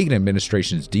 quote, the Reagan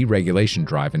administration's deregulation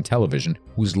drive in television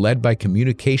was led by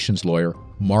communications lawyer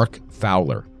Mark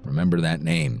Fowler. Remember that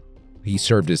name. He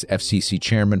served as FCC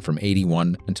chairman from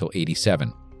 81 until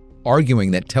 87,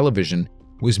 arguing that television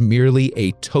was merely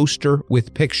a toaster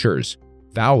with pictures.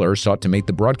 Fowler sought to make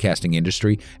the broadcasting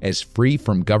industry as free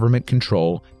from government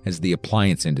control as the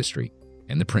appliance industry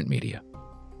and the print media.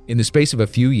 In the space of a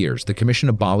few years, the commission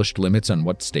abolished limits on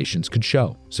what stations could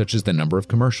show, such as the number of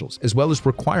commercials, as well as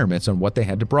requirements on what they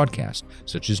had to broadcast,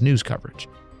 such as news coverage.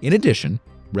 In addition,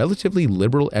 relatively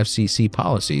liberal FCC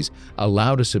policies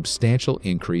allowed a substantial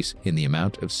increase in the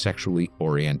amount of sexually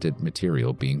oriented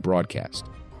material being broadcast.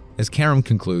 As Karem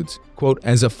concludes, quote,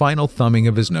 as a final thumbing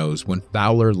of his nose when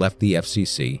Fowler left the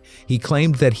FCC, he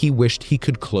claimed that he wished he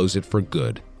could close it for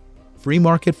good. Free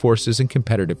market forces and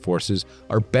competitive forces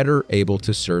are better able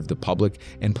to serve the public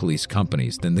and police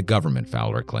companies than the government,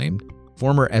 Fowler claimed.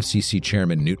 Former FCC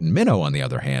Chairman Newton Minow, on the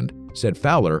other hand, said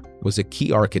Fowler was a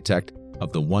key architect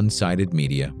of the one-sided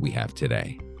media we have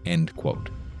today, end quote.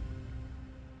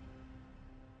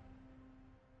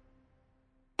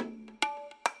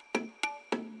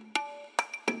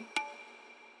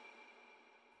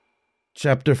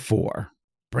 Chapter 4.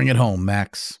 Bring it home,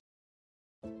 Max.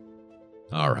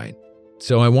 All right.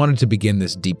 So I wanted to begin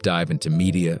this deep dive into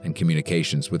media and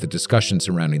communications with a discussion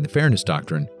surrounding the Fairness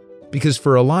Doctrine, because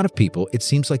for a lot of people, it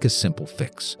seems like a simple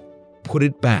fix. Put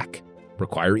it back,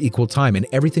 require equal time, and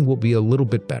everything will be a little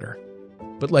bit better.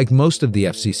 But like most of the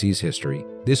FCC's history,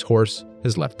 this horse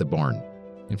has left the barn.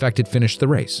 In fact, it finished the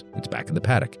race. It's back in the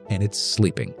paddock, and it's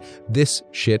sleeping. This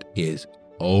shit is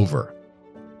over.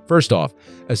 First off,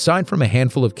 aside from a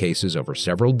handful of cases over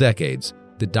several decades,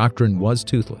 the doctrine was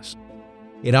toothless.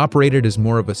 It operated as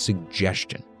more of a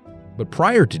suggestion. But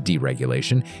prior to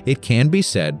deregulation, it can be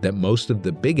said that most of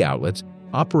the big outlets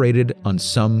operated on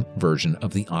some version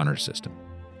of the honor system.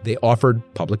 They offered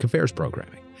public affairs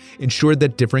programming, ensured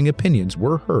that differing opinions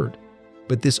were heard.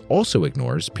 But this also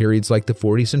ignores periods like the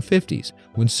 40s and 50s,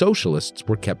 when socialists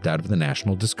were kept out of the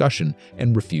national discussion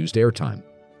and refused airtime.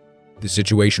 The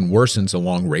situation worsens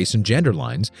along race and gender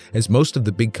lines, as most of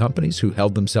the big companies who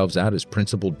held themselves out as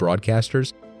principled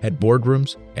broadcasters had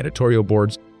boardrooms, editorial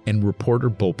boards, and reporter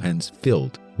bullpens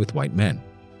filled with white men.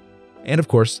 And of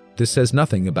course, this says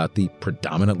nothing about the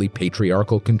predominantly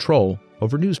patriarchal control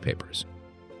over newspapers.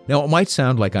 Now, it might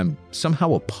sound like I'm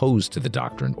somehow opposed to the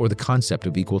doctrine or the concept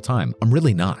of equal time. I'm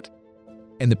really not.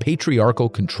 And the patriarchal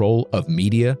control of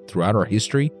media throughout our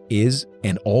history is,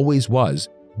 and always was,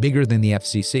 bigger than the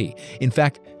FCC. In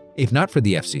fact, if not for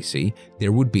the FCC,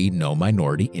 there would be no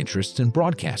minority interests in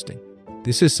broadcasting.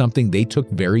 This is something they took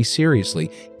very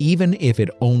seriously, even if it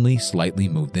only slightly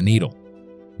moved the needle.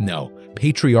 No,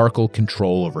 patriarchal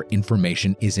control over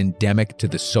information is endemic to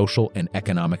the social and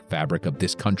economic fabric of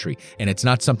this country, and it's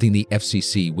not something the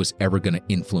FCC was ever going to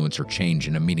influence or change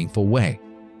in a meaningful way.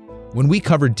 When we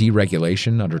covered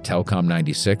deregulation under Telcom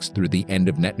 96 through the end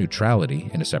of net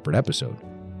neutrality in a separate episode,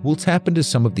 we'll tap into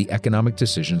some of the economic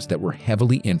decisions that were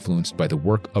heavily influenced by the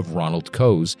work of Ronald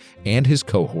Coase and his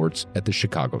cohorts at the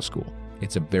Chicago School.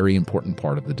 It's a very important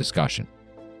part of the discussion.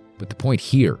 But the point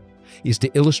here is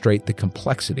to illustrate the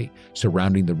complexity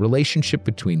surrounding the relationship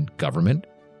between government,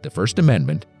 the First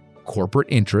Amendment, corporate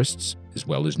interests, as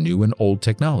well as new and old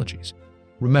technologies.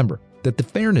 Remember that the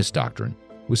Fairness Doctrine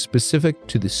was specific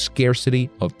to the scarcity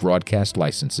of broadcast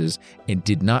licenses and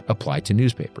did not apply to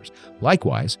newspapers.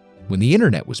 Likewise, when the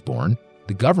internet was born,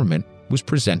 the government was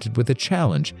presented with a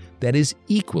challenge that is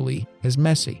equally as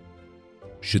messy.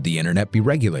 Should the internet be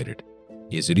regulated?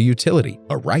 Is it a utility,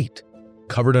 a right,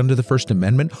 covered under the First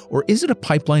Amendment, or is it a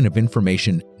pipeline of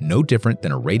information no different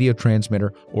than a radio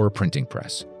transmitter or a printing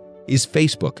press? Is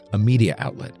Facebook a media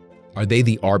outlet? Are they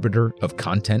the arbiter of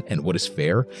content and what is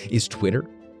fair? Is Twitter,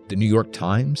 the New York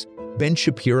Times, Ben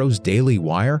Shapiro's Daily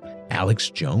Wire, Alex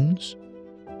Jones?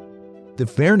 The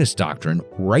Fairness Doctrine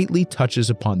rightly touches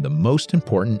upon the most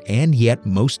important and yet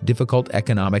most difficult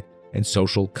economic and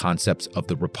social concepts of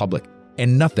the Republic,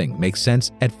 and nothing makes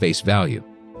sense at face value.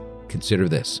 Consider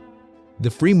this.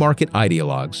 The free market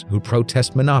ideologues who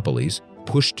protest monopolies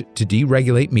pushed to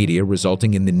deregulate media,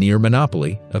 resulting in the near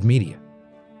monopoly of media.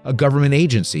 A government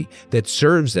agency that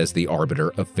serves as the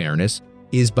arbiter of fairness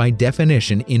is by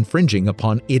definition infringing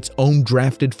upon its own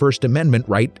drafted First Amendment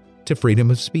right to freedom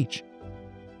of speech.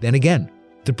 Then again,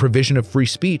 the provision of free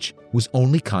speech was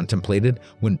only contemplated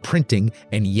when printing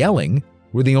and yelling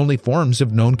were the only forms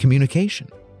of known communication.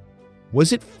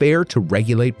 Was it fair to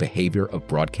regulate behavior of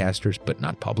broadcasters but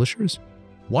not publishers?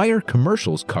 Why are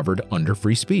commercials covered under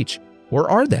free speech? Or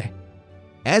are they?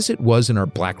 As it was in our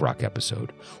BlackRock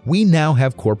episode, we now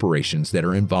have corporations that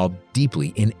are involved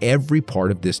deeply in every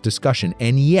part of this discussion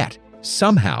and yet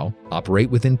somehow operate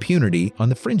with impunity on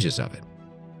the fringes of it.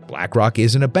 BlackRock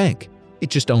isn't a bank, it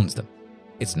just owns them.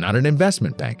 It's not an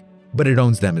investment bank, but it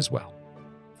owns them as well.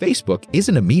 Facebook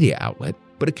isn't a media outlet,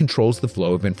 but it controls the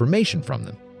flow of information from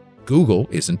them. Google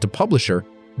isn't a publisher,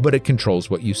 but it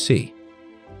controls what you see.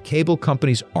 Cable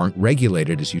companies aren't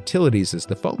regulated as utilities as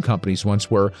the phone companies once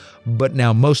were, but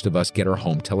now most of us get our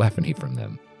home telephony from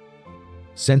them.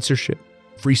 Censorship,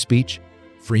 free speech,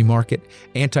 free market,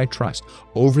 antitrust,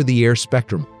 over-the-air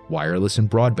spectrum, wireless and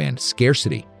broadband,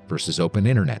 scarcity versus open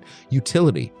internet,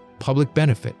 utility, public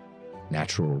benefit,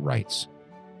 natural rights.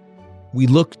 We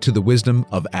look to the wisdom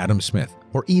of Adam Smith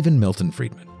or even Milton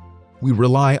Friedman. We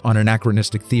rely on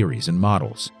anachronistic theories and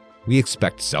models. We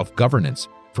expect self-governance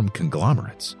from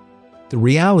conglomerates. The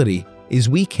reality is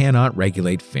we cannot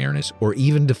regulate fairness or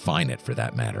even define it for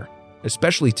that matter,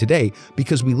 especially today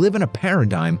because we live in a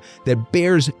paradigm that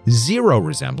bears zero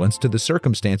resemblance to the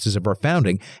circumstances of our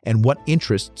founding and what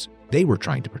interests they were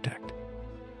trying to protect.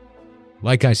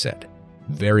 Like I said,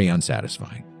 very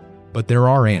unsatisfying. But there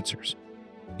are answers.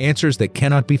 Answers that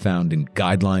cannot be found in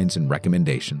guidelines and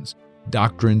recommendations,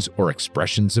 doctrines or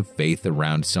expressions of faith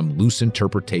around some loose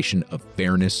interpretation of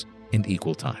fairness and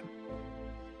equal time.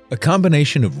 A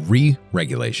combination of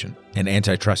re-regulation and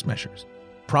antitrust measures,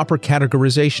 proper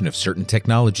categorization of certain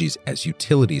technologies as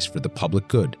utilities for the public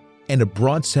good, and a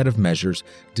broad set of measures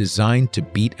designed to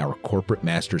beat our corporate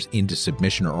masters into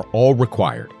submission are all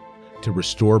required to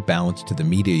restore balance to the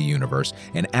media universe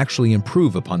and actually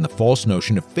improve upon the false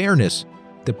notion of fairness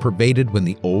that pervaded when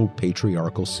the old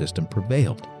patriarchal system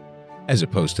prevailed, as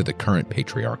opposed to the current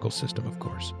patriarchal system, of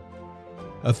course.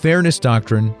 A fairness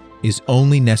doctrine is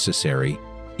only necessary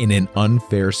in an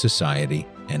unfair society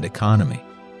and economy.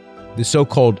 The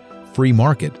so-called free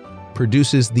market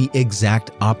produces the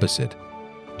exact opposite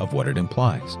of what it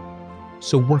implies.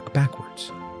 So work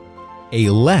backwards. A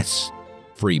less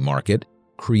free market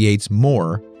creates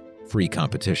more free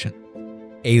competition.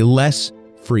 A less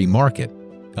free market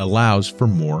allows for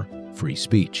more free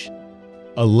speech.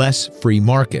 A less free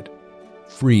market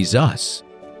frees us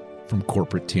from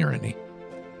corporate tyranny.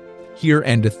 Here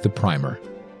endeth the primer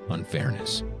on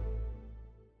fairness.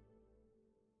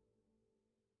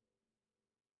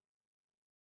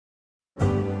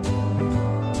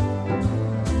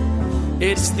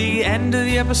 It's the end of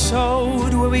the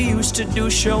episode where we used to do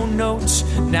show notes.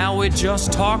 Now we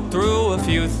just talk through a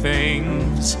few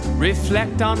things.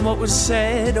 Reflect on what was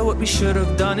said or what we should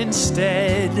have done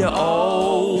instead.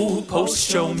 Oh,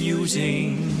 post-show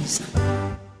musings.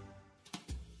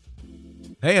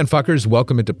 Hey, Unfuckers,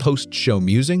 welcome into Post-Show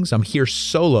Musings. I'm here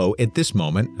solo at this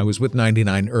moment. I was with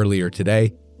 99 earlier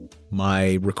today.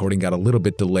 My recording got a little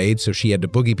bit delayed, so she had to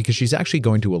boogie because she's actually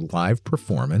going to a live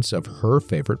performance of her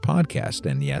favorite podcast.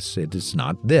 And yes, it is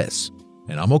not this,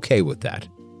 and I'm okay with that.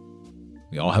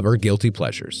 We all have our guilty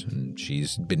pleasures, and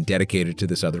she's been dedicated to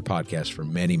this other podcast for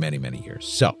many, many, many years.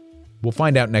 So we'll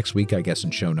find out next week, I guess,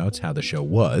 in show notes how the show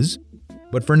was.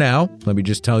 But for now, let me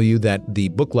just tell you that the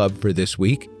book club for this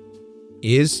week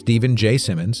is Stephen J.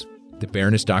 Simmons, The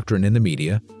Fairness Doctrine in the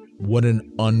Media. What an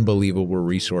unbelievable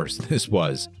resource this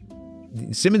was.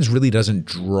 Simmons really doesn't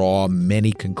draw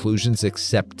many conclusions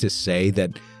except to say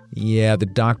that, yeah, the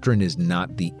doctrine is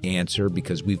not the answer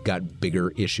because we've got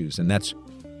bigger issues. And that's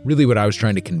really what I was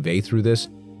trying to convey through this,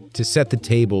 to set the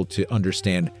table to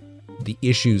understand the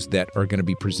issues that are going to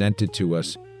be presented to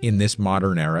us in this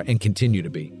modern era and continue to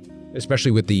be,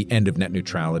 especially with the end of net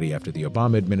neutrality after the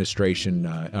Obama administration,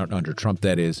 under Trump,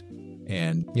 that is.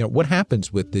 And, you know, what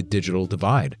happens with the digital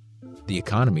divide? The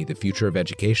economy, the future of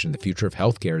education, the future of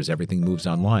healthcare as everything moves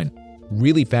online.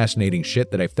 Really fascinating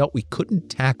shit that I felt we couldn't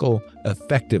tackle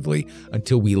effectively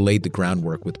until we laid the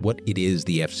groundwork with what it is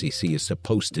the FCC is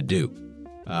supposed to do.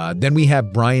 Then we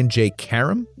have Brian J.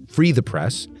 Karem, Free the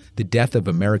Press, The Death of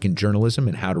American Journalism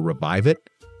and How to Revive It.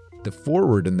 The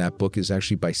foreword in that book is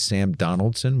actually by Sam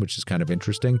Donaldson, which is kind of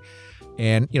interesting.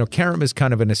 And, you know, Karem is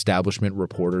kind of an establishment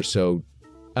reporter, so,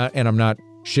 and I'm not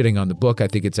shitting on the book. I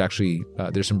think it's actually,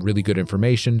 there's some really good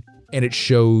information, and it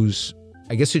shows,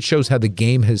 I guess it shows how the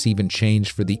game has even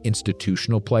changed for the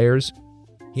institutional players.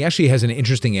 He actually has an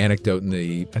interesting anecdote in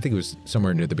I think it was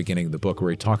somewhere near the beginning of the book, where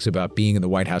he talks about being in the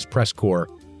White House press corps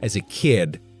as a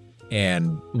kid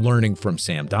and learning from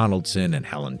Sam Donaldson and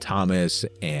Helen Thomas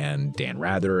and Dan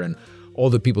Rather and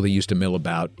all the people that used to mill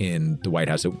about in the White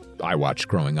House that I watched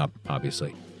growing up,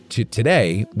 obviously, to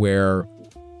today, where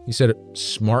he said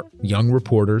smart young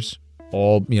reporters,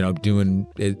 all, you know, doing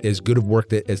as good of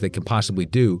work as they can possibly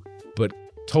do, but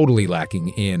totally lacking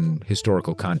in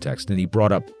historical context. And he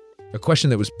brought up a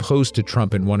question that was posed to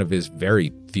Trump in one of his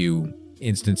very few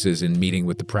instances in meeting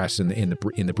with the press in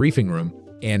the briefing room.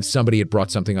 And somebody had brought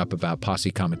something up about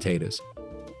posse comitatus.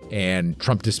 And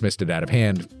Trump dismissed it out of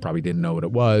hand, probably didn't know what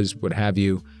it was, what have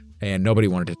you. And nobody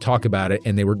wanted to talk about it.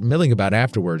 And they were milling about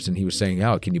afterwards. And he was saying,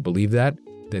 oh, can you believe that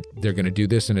they're going to do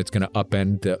this and it's going to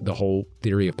upend the whole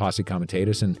theory of posse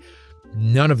comitatus? And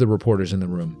none of the reporters in the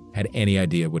room had any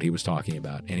idea what he was talking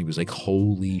about. And he was like,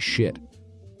 holy shit,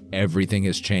 everything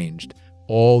has changed.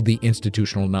 All the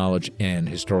institutional knowledge and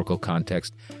historical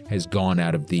context has gone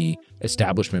out of the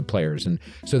establishment players. And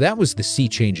so that was the sea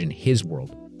change in his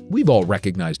world. We've all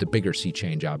recognized a bigger sea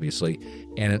change, obviously.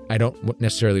 And I don't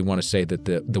necessarily want to say that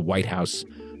the White House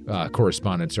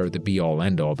correspondents are the be-all,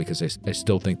 end-all, because I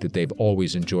still think that they've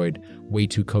always enjoyed way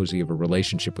too cozy of a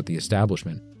relationship with the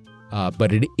establishment.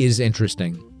 But it is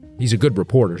interesting. He's a good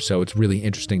reporter, so it's really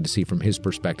interesting to see from his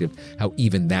perspective how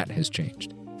even that has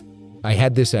changed. I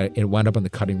had this, it wound up on the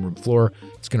cutting room floor.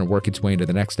 It's going to work its way into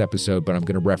the next episode, but I'm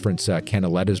going to reference Ken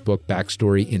Aletta's book,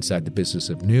 Backstory Inside the Business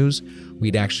of News.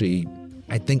 We'd actually,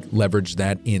 I think, leveraged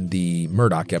that in the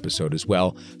Murdoch episode as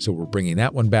well, so we're bringing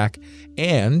that one back.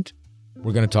 And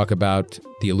we're going to talk about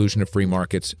The Illusion of Free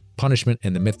Markets, Punishment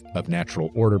and the Myth of Natural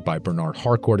Order by Bernard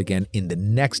Harcourt again in the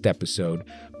next episode,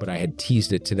 but I had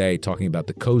teased it today talking about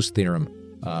the Coase theorem,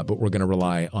 but we're going to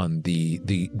rely on the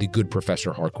good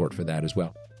Professor Harcourt for that as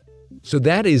well. So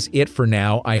that is it for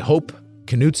now. I hope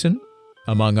Knutson,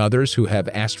 among others who have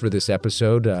asked for this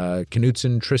episode,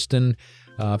 Knutson, Tristan,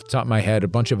 off the top of my head, a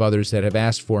bunch of others that have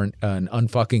asked for an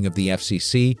unfucking of the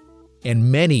FCC,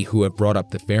 and many who have brought up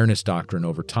the fairness doctrine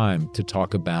over time to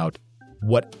talk about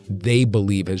what they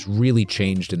believe has really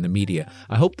changed in the media.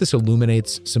 I hope this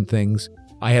illuminates some things.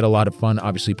 I had a lot of fun,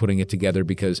 obviously, putting it together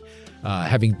because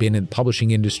having been in the publishing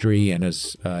industry and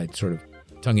as sort of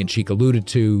tongue-in-cheek alluded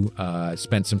to,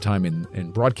 spent some time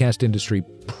in broadcast industry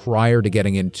prior to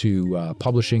getting into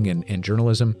publishing and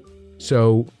journalism.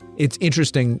 So it's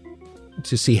interesting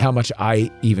to see how much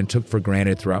I even took for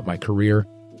granted throughout my career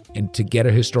and to get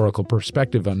a historical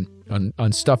perspective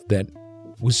on stuff that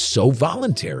was so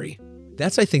voluntary.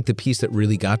 That's, I think, the piece that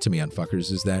really got to me on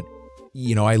Fuckers is that,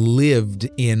 you know, I lived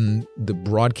in the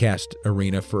broadcast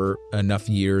arena for enough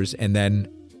years and then,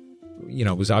 you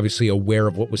know, was obviously aware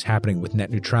of what was happening with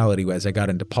net neutrality as I got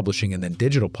into publishing and then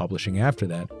digital publishing after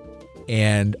that.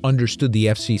 and understood the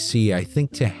FCC, I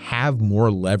think, to have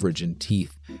more leverage and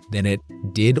teeth than it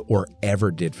did or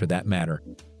ever did, for that matter.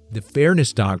 The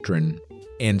fairness doctrine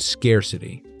and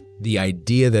scarcity, the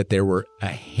idea that there were a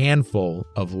handful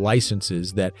of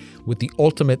licenses that, with the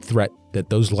ultimate threat that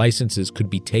those licenses could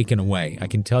be taken away, I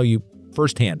can tell you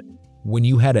firsthand, when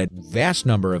you had a vast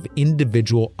number of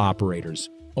individual operators,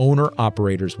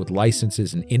 owner-operators with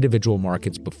licenses in individual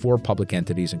markets before public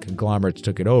entities and conglomerates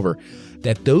took it over,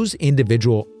 that those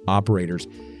individual operators,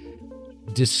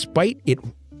 despite it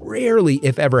rarely,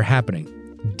 if ever,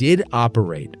 happening, did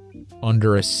operate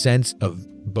under a sense of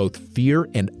both fear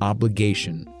and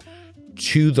obligation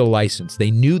to the license.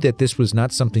 They knew that this was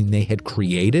not something they had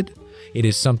created. It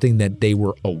is something that they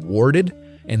were awarded,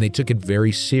 and they took it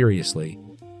very seriously.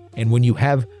 And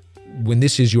when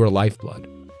this is your lifeblood,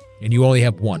 and you only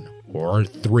have 1 or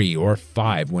 3 or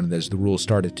 5 when as the rules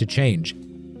started to change,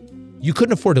 you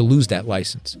couldn't afford to lose that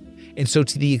license. And so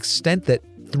to the extent that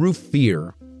through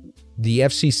fear, the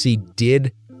FCC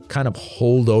did kind of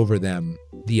hold over them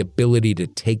the ability to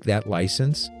take that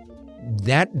license,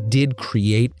 that did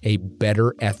create a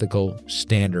better ethical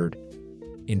standard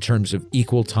in terms of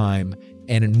equal time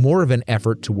and in more of an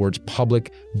effort towards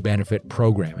public benefit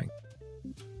programming.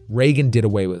 Reagan did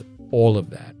away with all of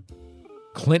that.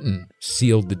 Clinton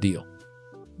sealed the deal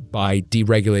by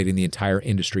deregulating the entire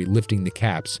industry, lifting the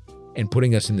caps, and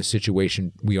putting us in the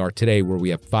situation we are today, where we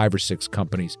have 5 or 6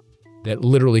 companies that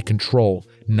literally control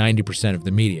 90% of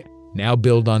the media. Now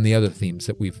build on the other themes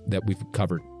that we've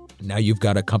covered. Now you've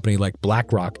got a company like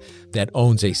BlackRock that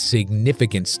owns a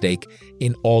significant stake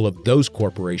in all of those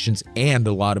corporations and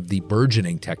a lot of the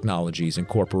burgeoning technologies and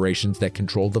corporations that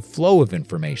control the flow of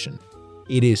information.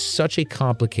 It is such a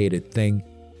complicated thing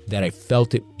that I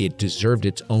felt it deserved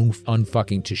its own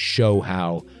unfucking to show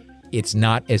how it's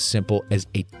not as simple as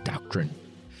a doctrine.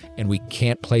 And we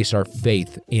can't place our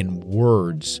faith in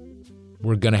words.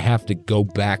 We're going to have to go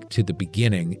back to the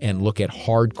beginning and look at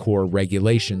hardcore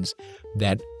regulations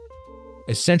that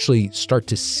essentially start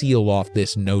to seal off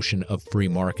this notion of free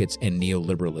markets and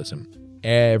neoliberalism.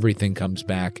 Everything comes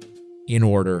back in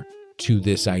order to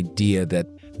this idea that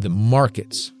the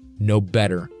markets know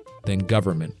better than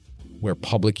government, where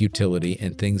public utility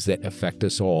and things that affect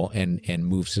us all and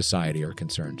move society are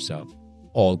concerned. So,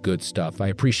 all good stuff. I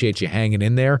appreciate you hanging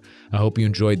in there. I hope you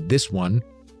enjoyed this one.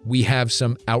 We have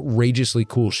some outrageously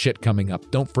cool shit coming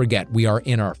up. Don't forget, we are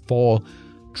in our fall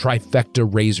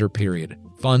trifecta raiser period.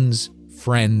 Funds,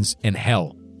 friends, and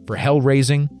hell. For hell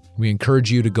raising, we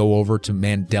encourage you to go over to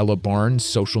Mandela Barnes'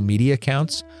 social media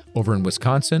accounts over in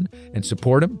Wisconsin and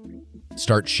support them.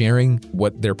 Start sharing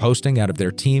what they're posting out of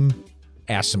their team.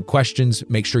 Ask some questions.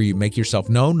 Make sure you make yourself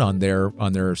known on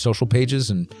their social pages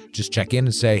and just check in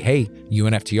and say, hey,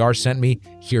 UNFTR sent me,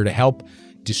 here to help.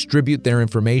 Distribute their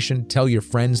information. Tell your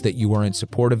friends that you are in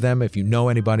support of them. If you know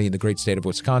anybody in the great state of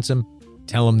Wisconsin,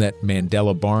 tell them that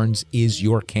Mandela Barnes is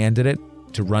your candidate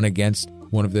to run against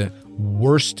one of the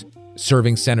worst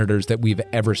serving senators that we've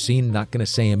ever seen. Not going to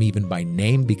say him even by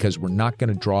name because we're not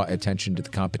going to draw attention to the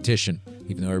competition,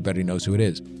 even though everybody knows who it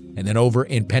is. And then over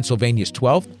in Pennsylvania's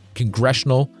 12th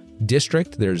Congressional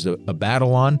District, there's a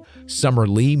battle on. Summer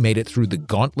Lee made it through the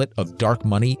gauntlet of dark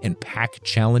money and PAC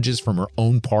challenges from her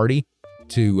own party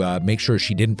to make sure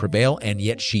she didn't prevail, and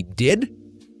yet she did.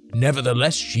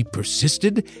 Nevertheless, she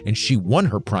persisted, and she won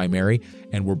her primary,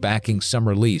 and we're backing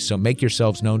Summer Lee. So make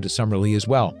yourselves known to Summer Lee as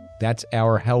well. That's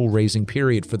our hell-raising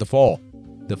period for the fall.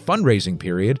 The fundraising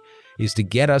period is to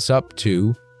get us up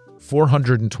to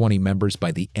 420 members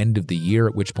by the end of the year,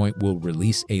 at which point we'll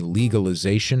release a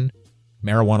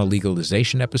marijuana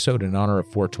legalization episode in honor of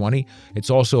 420. It's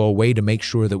also a way to make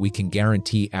sure that we can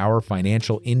guarantee our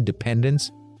financial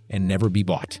independence and never be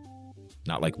bought.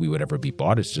 Not like we would ever be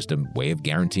bought. It's just a way of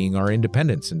guaranteeing our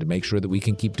independence and to make sure that we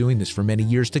can keep doing this for many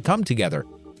years to come together.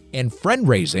 And friend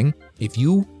raising, if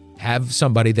you have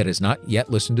somebody that has not yet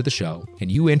listened to the show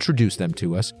and you introduce them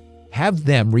to us, have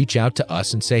them reach out to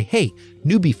us and say, hey,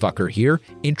 newbie fucker here,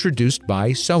 introduced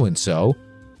by so-and-so,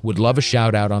 would love a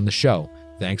shout out on the show.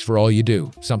 Thanks for all you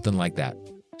do. Something like that.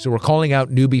 So we're calling out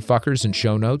newbie fuckers in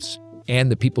show notes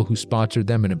and the people who sponsored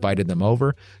them and invited them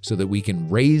over so that we can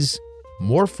raise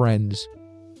more friends,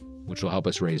 which will help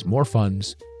us raise more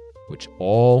funds, which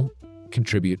all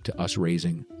contribute to us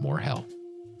raising more hell.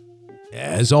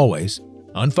 As always,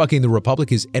 Unfucking the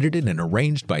Republic is edited and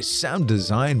arranged by sound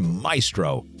design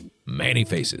maestro, Manny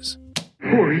Faces.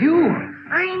 Who are you?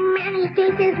 I'm Manny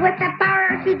Faces with the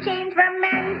power to change from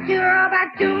man to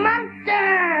robot to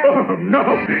monster. Oh,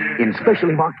 no. In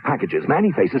specially marked packages,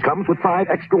 Manny Faces comes with 5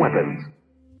 extra weapons.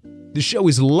 The show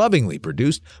is lovingly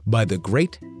produced by the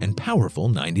great and powerful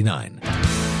 99.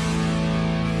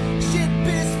 Shit,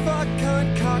 piss, fuck,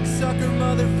 cunt, cocksucker,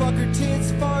 motherfucker,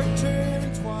 tits, fart,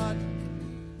 turd, twat.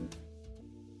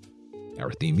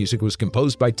 Our theme music was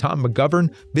composed by Tom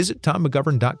McGovern. Visit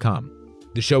tommcgovern.com.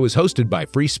 The show is hosted by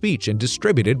Free Speech and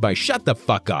distributed by Shut the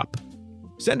Fuck Up.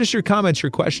 Send us your comments, your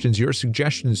questions, your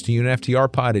suggestions to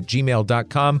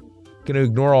unftrpod@gmail.com. Going to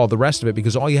ignore all the rest of it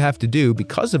because all you have to do,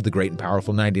 because of the Great and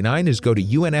Powerful 99, is go to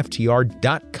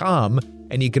unftr.com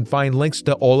and you can find links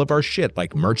to all of our shit,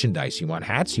 like merchandise. You want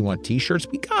hats? You want t-shirts?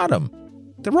 We got them.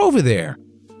 They're over there.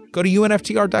 Go to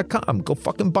unftr.com. Go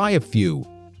fucking buy a few.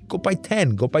 Go buy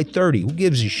 10. Go buy 30. Who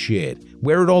gives a shit?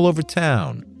 Wear it all over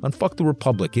town. Unfuck the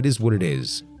Republic. It is what it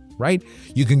is, right?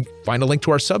 You can find a link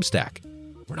to our Substack.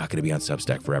 We're not going to be on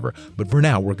Substack forever, but for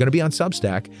now, we're going to be on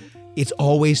Substack. It's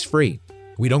always free.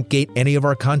 We don't gate any of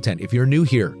our content. If you're new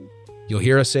here, you'll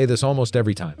hear us say this almost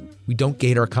every time. We don't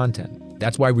gate our content.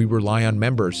 That's why we rely on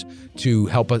members to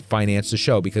help us finance the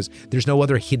show, because there's no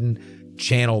other hidden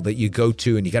channel that you go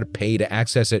to and you got to pay to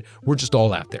access it. We're just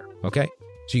all out there, okay?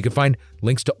 So you can find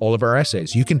links to all of our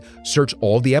essays. You can search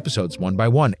all the episodes one by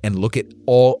one and look at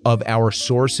all of our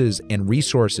sources and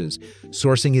resources.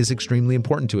 Sourcing is extremely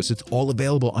important to us. It's all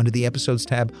available under the episodes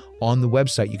tab on the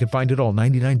website. You can find it all.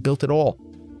 99 built it all.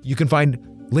 You can find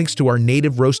links to our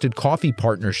native roasted coffee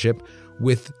partnership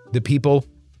with the people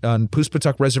on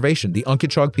Puspatuck Reservation, the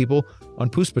Unkechaug people on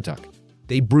Puspatuck.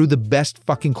 They brew the best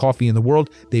fucking coffee in the world.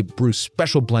 They brew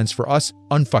special blends for us.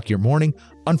 Unfuck your morning,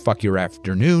 unfuck your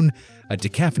afternoon, a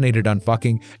decaffeinated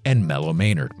unfucking, and Mellow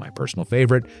Maynard, my personal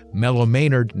favorite. Mellow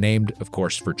Maynard, named, of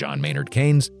course, for John Maynard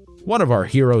Keynes, one of our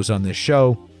heroes on this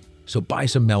show. So buy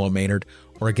some Mellow Maynard,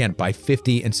 or again, buy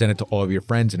 50 and send it to all of your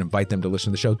friends and invite them to listen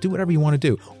to the show. Do whatever you want to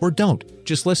do, or don't.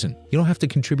 Just listen. You don't have to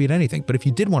contribute anything. But if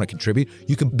you did want to contribute,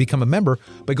 you can become a member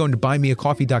by going to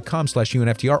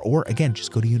buymeacoffee.com/UNFTR, or again,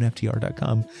 just go to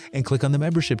UNFTR.com and click on the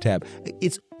membership tab.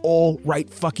 It's all right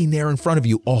fucking there in front of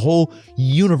you. A whole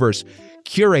universe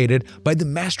curated by the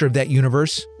master of that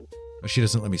universe. Oh, she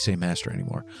doesn't let me say master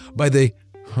anymore. By the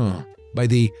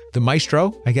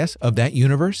maestro, I guess, of that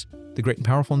universe, the Great and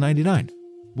Powerful 99.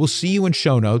 We'll see you in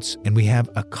show notes, and we have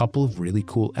a couple of really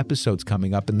cool episodes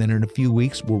coming up, and then in a few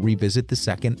weeks, we'll revisit the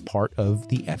second part of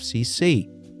the FCC.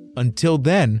 Until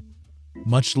then,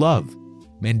 much love.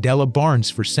 Mandela Barnes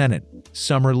for Senate,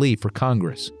 Summer Lee for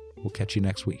Congress. We'll catch you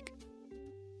next week.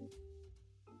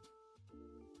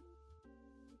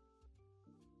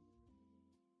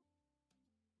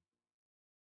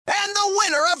 And the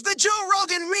winner of the Joe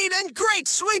Rogan Meet and Great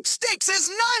Sweepstakes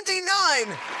is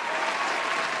 99!